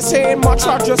 I ain't saying much,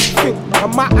 I just think.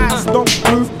 And my eyes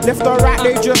don't move, left or right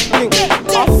they just blink.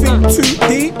 I think too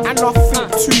deep and I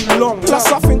think too long.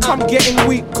 Plus I think I'm getting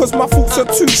weak cause my thoughts are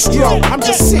too strong. I'm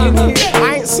just sitting here,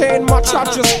 I ain't saying much, I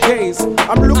just gaze.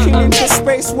 I'm looking into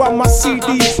space while my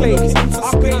CD plays.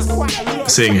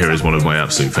 Sitting Here is one of my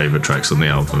absolute favourite tracks on the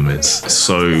album. It's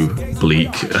so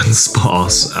bleak and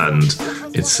sparse, and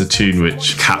it's a tune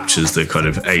which captures the kind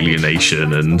of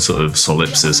alienation and sort of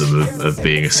solipsism of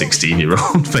being a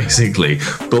 16-year-old, basically,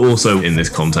 but also in this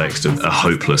context of a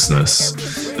hopelessness.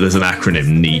 There's an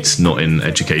acronym, NEET, not in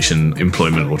education,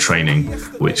 employment or training,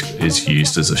 which is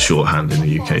used as a shorthand in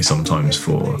the UK sometimes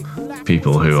for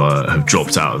people who have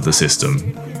dropped out of the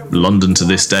system. London to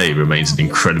this day remains an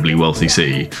incredibly wealthy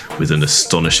city with an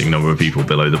astonishing number of people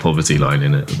below the poverty line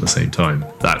in it at the same time.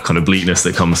 That kind of bleakness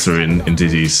that comes through in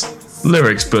Dizzy's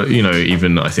lyrics, but, you know,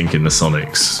 even I think in the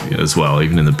sonics as well,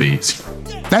 even in the beats.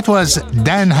 That was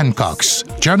Dan Hancox,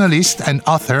 journalist and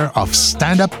author of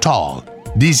Stand Up Tall,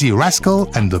 Dizzy Rascal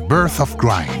and the Birth of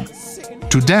Grime.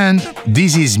 To Dan,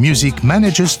 Dizzy's music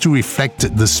manages to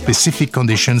reflect the specific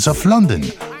conditions of London,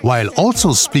 while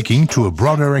also speaking to a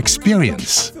broader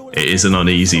experience. It is an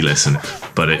uneasy listen,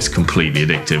 but it's completely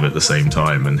addictive at the same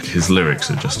time, and his lyrics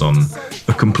are just on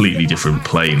a completely different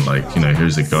plane. Like, you know,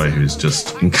 here's a guy who's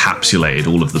just encapsulated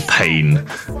all of the pain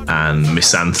and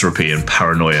misanthropy and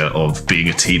paranoia of being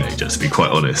a teenager, to be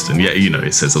quite honest. And yet, you know,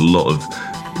 it says a lot of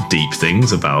deep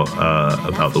things about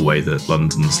the way that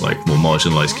London's like more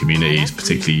marginalised communities,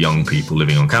 particularly young people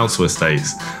living on council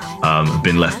estates, have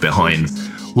been left behind.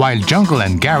 While jungle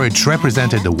and garage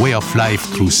represented a way of life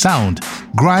through sound,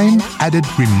 grime added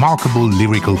remarkable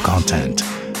lyrical content.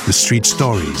 The street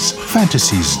stories,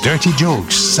 fantasies, dirty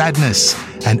jokes, sadness,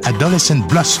 and adolescent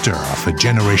bluster of a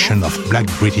generation of black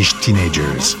British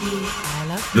teenagers.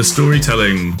 The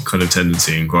storytelling kind of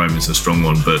tendency in grime is a strong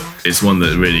one, but it's one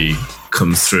that really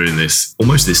comes through in this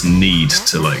almost this need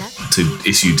to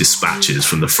issue dispatches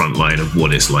from the front line of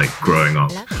what it's like growing up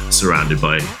surrounded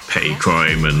by petty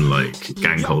crime and like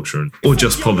gang culture, or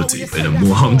just poverty in a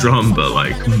more humdrum but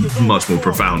like much more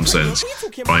profound sense.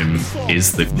 Grime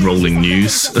is the rolling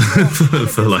news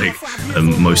for like a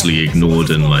mostly ignored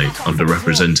and like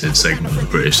underrepresented segment of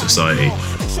British society.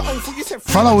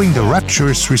 Following the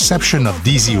rapturous reception of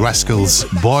Dizzy Rascal's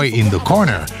Boy in the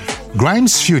Corner,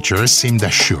 grime's future seemed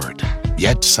assured.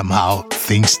 Yet somehow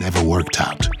things never worked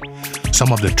out.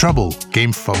 Some of the trouble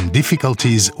came from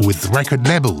difficulties with record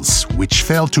labels, which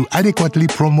failed to adequately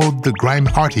promote the grime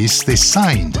artists they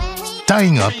signed,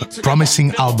 tying up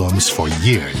promising albums for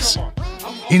years.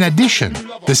 In addition,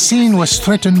 the scene was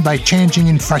threatened by changing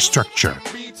infrastructure.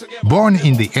 Born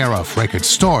in the era of record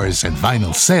stores and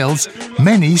vinyl sales,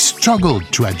 many struggled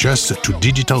to adjust to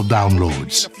digital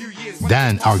downloads.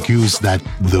 Dan argues that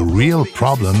the real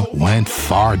problem went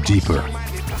far deeper.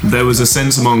 There was a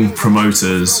sense among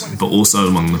promoters, but also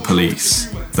among the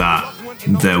police, that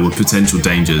there were potential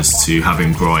dangers to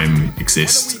having grime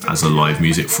exist as a live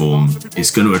music form.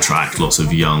 It's going to attract lots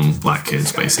of young black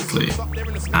kids, basically.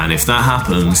 And if that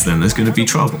happens, then there's going to be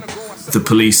trouble. The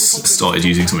police started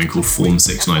using something called Form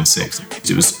 696.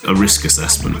 It was a risk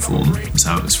assessment form, is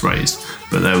how it was phrased.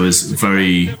 But there was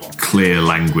very clear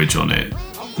language on it,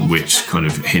 which kind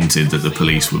of hinted that the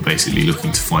police were basically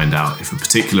looking to find out if a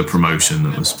particular promotion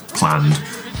that was planned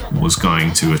was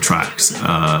going to attract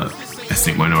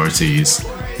ethnic minorities.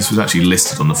 This was actually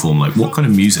listed on the form, like, what kind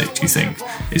of music do you think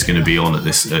is going to be on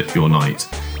at your night?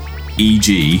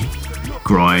 E.g.,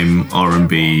 grime,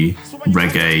 R&B,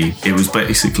 reggae. It was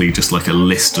basically just like a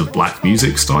list of black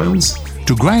music styles.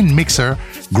 To Grand Mixer,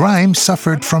 grime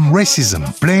suffered from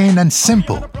racism, plain and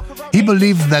simple. He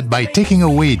believed that by taking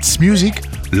away its music,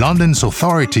 London's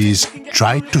authorities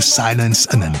tried to silence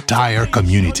an entire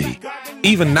community.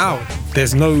 Even now,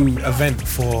 there's no event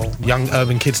for young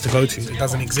urban kids to go to. It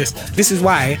doesn't exist. This is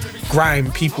why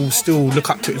grime, people still look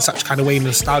up to it in such kind of way,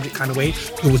 nostalgic kind of way.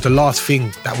 It was the last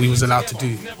thing that we was allowed to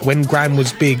do. When grime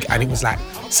was big and it was like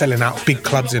selling out big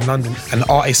clubs in London and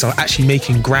artists are actually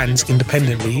making grands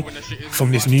independently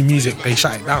from this new music, they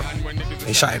shut it down.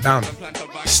 They shut it down.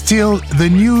 Still, the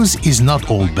news is not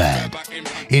all bad.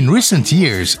 In recent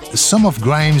years, some of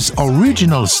Grime's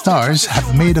original stars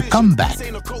have made a comeback.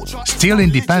 Still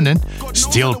independent,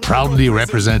 still proudly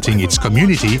representing its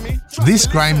community, this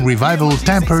Grime revival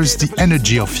tempers the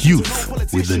energy of youth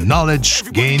with the knowledge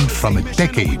gained from a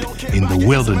decade in the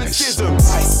wilderness.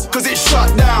 Cause it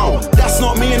shut down, that's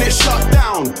not me and it shut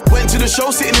down. Went to the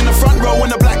show sitting in the front row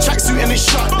in a black tracksuit and it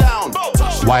shut down.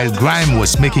 While Grime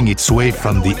was making its way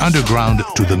from the underground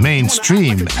to the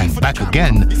mainstream and back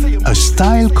again, a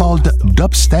style called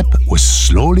dubstep was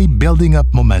slowly building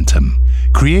up momentum,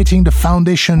 creating the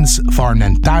foundations for an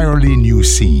entirely new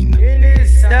scene. In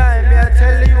this time, I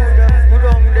tell you, put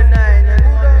on the nine.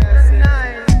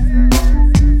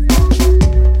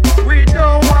 We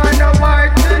don't wanna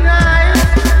fight tonight.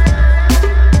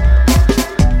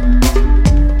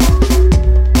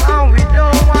 And we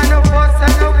don't wanna fuss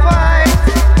and no fight.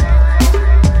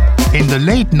 In the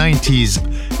late 90s,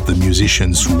 the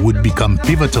musicians who would become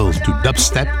pivotal to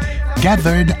dubstep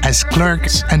gathered as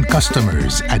clerks and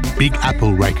customers at Big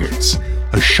Apple Records,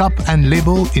 a shop and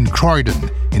label in Croydon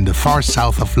in the far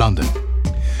south of London.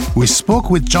 We spoke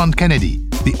with John Kennedy,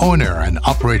 the owner and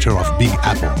operator of Big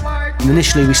Apple.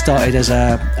 Initially we started as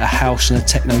a house and a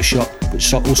techno shop,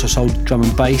 which also sold drum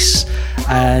and bass,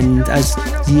 and as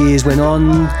years went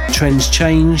on, trends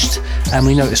changed and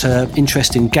we noticed an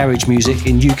interest in garage music,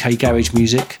 in UK garage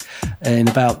music, in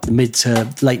about the mid to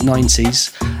late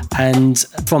 90s, and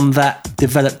from that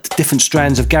developed different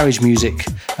strands of garage music,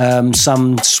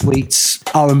 some sweet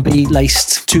R&B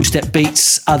laced two-step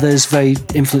beats, others very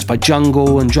influenced by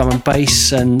jungle and drum and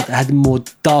bass and had more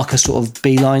darker sort of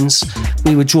B lines.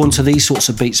 We were drawn to these sorts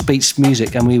of beats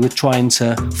music, and we were trying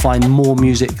to find more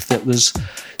music that was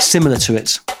similar to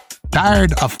it.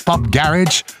 Tired of pop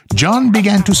garage, John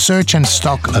began to search and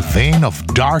stock a vein of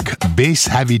dark,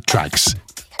 bass-heavy tracks.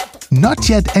 Not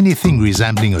yet anything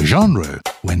resembling a genre,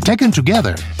 when taken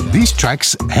together, these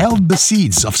tracks held the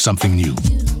seeds of something new.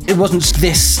 It wasn't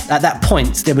this, at that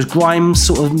point, there was grime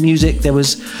sort of music, there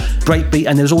was breakbeat,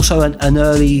 and there was also an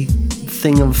early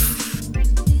thing of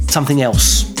something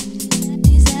else.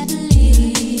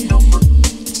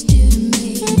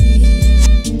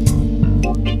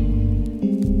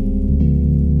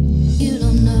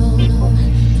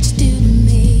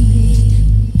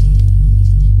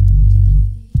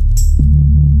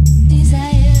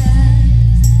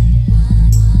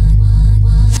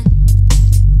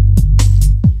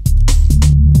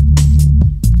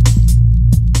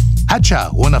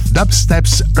 Hatcha, one of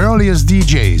dubstep's earliest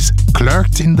DJs,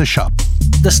 clerked in the shop.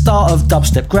 The start of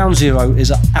dubstep, ground zero,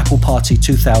 is Apple Party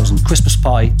 2000, Christmas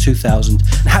Party 2000.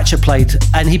 Hatcha played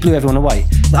and he blew everyone away.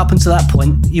 But up until that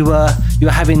point, you were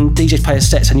having DJs play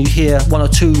sets and you hear one or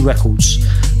two records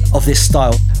of this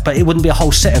style, but it wouldn't be a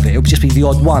whole set of it, it would just be the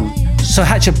odd one. So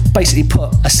Hatcha basically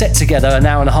put a set together, an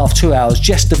hour and a half, 2 hours,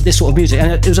 just of this sort of music.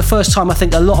 And it was the first time I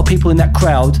think a lot of people in that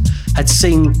crowd had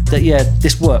seen that, yeah,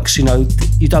 this works, you know,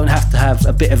 you don't have to have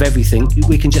a bit of everything,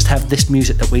 we can just have this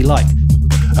music that we like.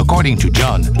 According to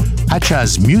John,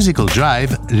 Hatcha's musical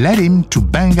drive led him to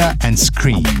Banga and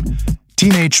Scream,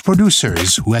 teenage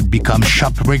producers who had become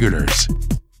shop regulars.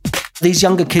 These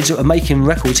younger kids that were making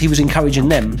records, he was encouraging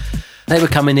them. They were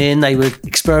coming in, they were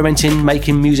experimenting,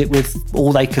 making music with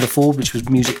all they could afford, which was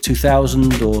Music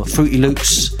 2000 or Fruity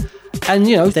Loops. And,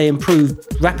 you know, they improved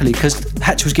rapidly because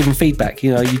Hatch was giving feedback.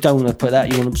 You know, you don't want to put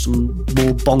that, you want some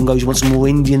more bongos, you want some more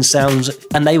Indian sounds.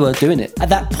 And they were doing it. At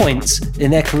that point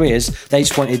in their careers, they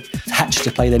just wanted Hatch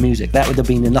to play their music. That would have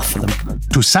been enough for them.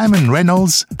 To Simon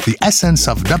Reynolds, the essence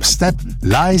of dubstep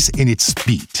lies in its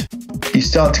beat. You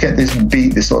start to get this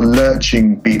beat, this sort of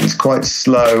lurching beat that's quite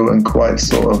slow and quite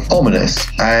sort of ominous.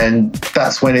 And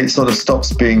that's when it sort of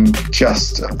stops being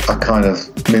just a kind of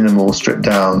minimal, stripped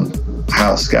down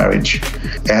house garage.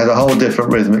 It has a whole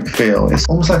different rhythmic feel. It's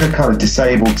almost like a kind of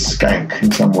disabled skank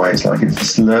in some ways, like it's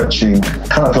this lurching,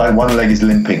 kind of like one leg is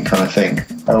limping kind of thing.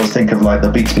 I always think of like the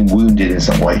beat's been wounded in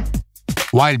some way.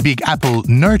 While Big Apple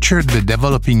nurtured the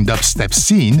developing dubstep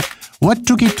scene, what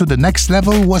took it to the next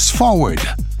level was Forward,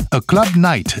 a club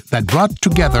night that brought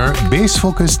together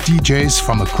bass-focused DJs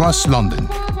from across London.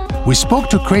 We spoke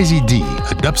to Crazy D,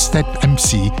 a dubstep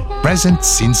MC present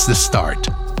since the start.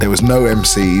 There was no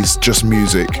MCs, just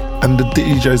music. And the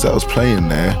DJs that was playing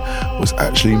there was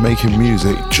actually making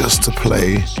music just to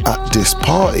play at this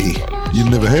party.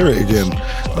 You'd never hear it again.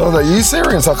 I was like, you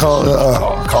serious? I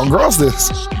can't grasp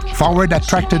this. Forward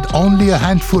attracted only a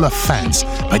handful of fans,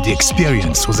 but the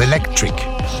experience was electric.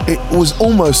 It was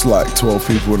almost like 12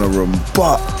 people in a room,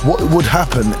 but what would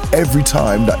happen every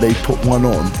time that they put one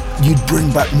on, you'd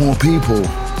bring back more people.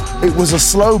 It was a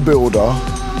slow builder,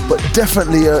 but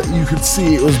definitely you could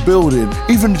see it was building.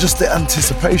 Even just the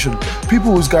anticipation.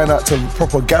 People was going out to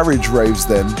proper garage raves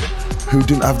then who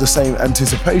didn't have the same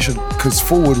anticipation because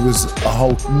Forward was a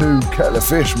whole new kettle of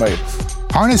fish, mate.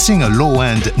 Harnessing a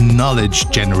low-end knowledge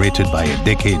generated by a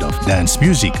decade of dance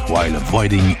music while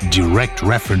avoiding direct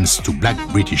reference to Black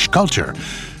British culture,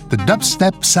 the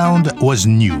dubstep sound was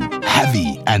new,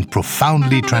 heavy, and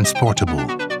profoundly transportable.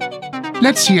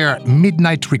 Let's hear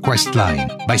Midnight Request Line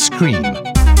by Scream.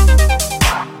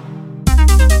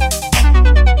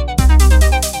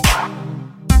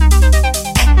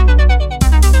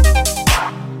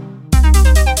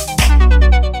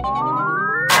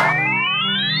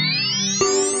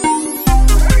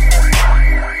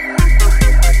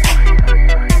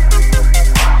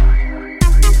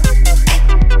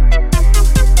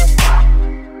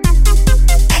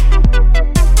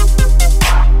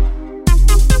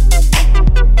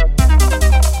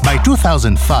 By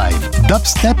 2005,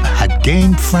 dubstep had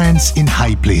gained friends in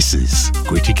high places,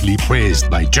 critically praised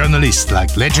by journalists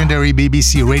like legendary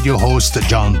BBC radio host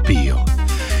John Peel.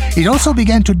 It also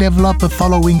began to develop a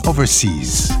following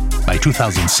overseas. By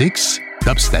 2006,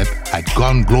 dubstep had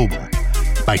gone global.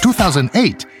 By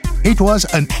 2008, it was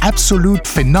an absolute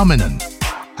phenomenon,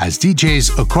 as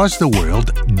DJs across the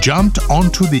world jumped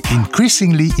onto the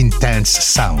increasingly intense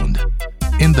sound.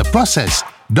 In the process,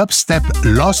 dubstep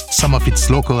lost some of its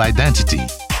local identity.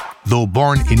 Though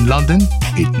born in London,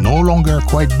 it no longer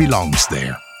quite belongs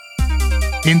there.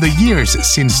 In the years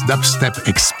since dubstep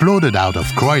exploded out of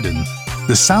Croydon,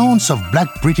 the sounds of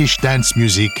Black British dance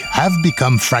music have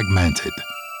become fragmented.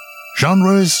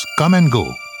 Genres come and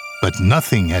go, but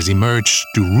nothing has emerged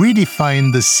to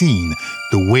redefine the scene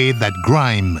the way that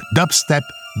grime, dubstep,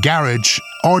 garage,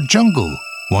 or jungle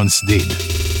once did.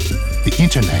 The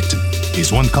internet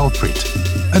is one culprit.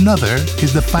 Another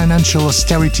is the financial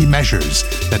austerity measures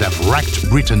that have racked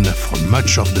Britain for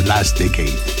much of the last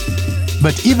decade.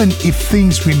 But even if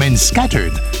things remain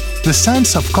scattered, the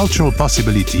sense of cultural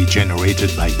possibility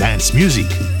generated by dance music,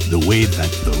 the way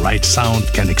that the right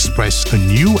sound can express a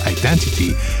new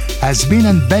identity, has been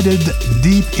embedded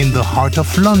deep in the heart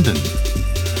of London.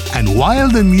 And while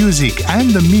the music and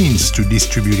the means to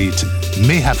distribute it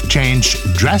may have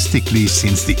changed drastically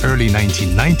since the early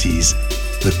 1990s,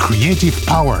 the creative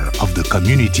power of the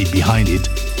community behind it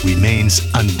remains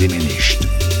undiminished.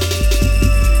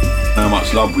 How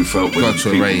much love we felt with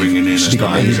people bringing in and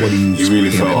starting. You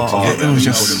really felt a part of it. It was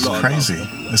just crazy.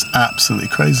 It was absolutely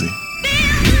crazy.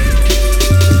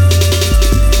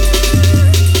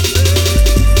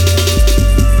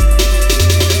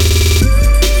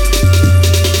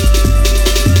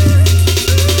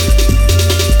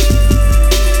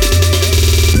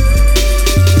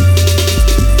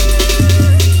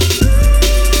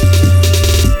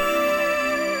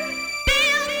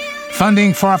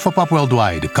 Funding for Afropop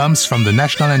Worldwide comes from the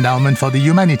National Endowment for the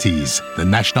Humanities, the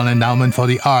National Endowment for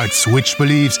the Arts, which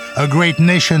believes a great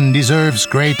nation deserves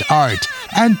great art,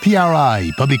 and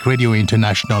PRI, Public Radio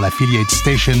International affiliate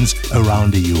stations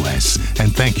around the US.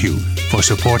 And thank you for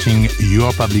supporting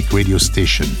your public radio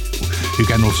station. You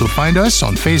can also find us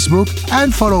on Facebook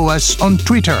and follow us on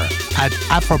Twitter at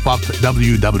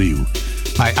AfropopWW.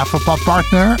 My Afropop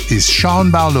partner is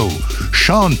Sean Barlow.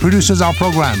 Sean produces our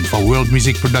program for World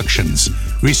Music Productions.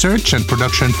 Research and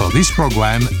production for this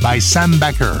program by Sam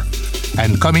Becker.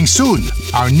 And coming soon,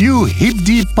 our new Hip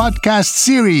Deep podcast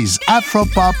series,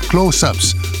 Afropop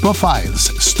Close-Ups,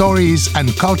 Profiles, Stories,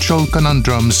 and Cultural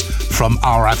Conundrums from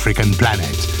our African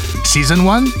planet. Season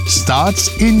 1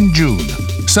 starts in June.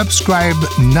 Subscribe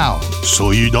now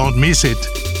so you don't miss it.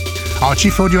 Our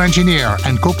chief audio engineer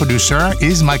and co-producer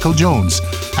is Michael Jones.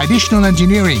 Additional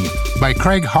engineering by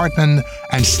Craig Hartman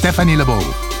and Stephanie Lebeau.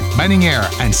 Banning Air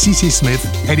and CC Smith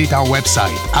edit our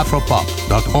website,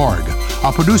 afropop.org.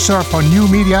 Our producer for new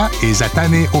media is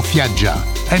Atane Ofiadja.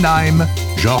 And I'm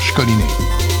Georges Collinet.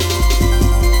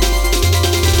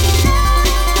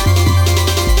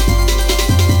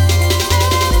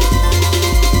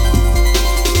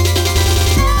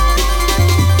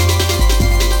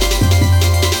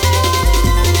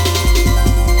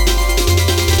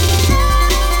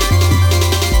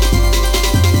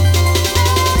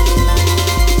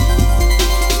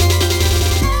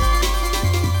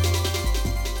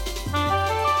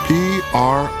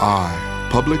 PRI,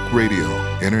 Public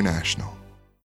Radio International.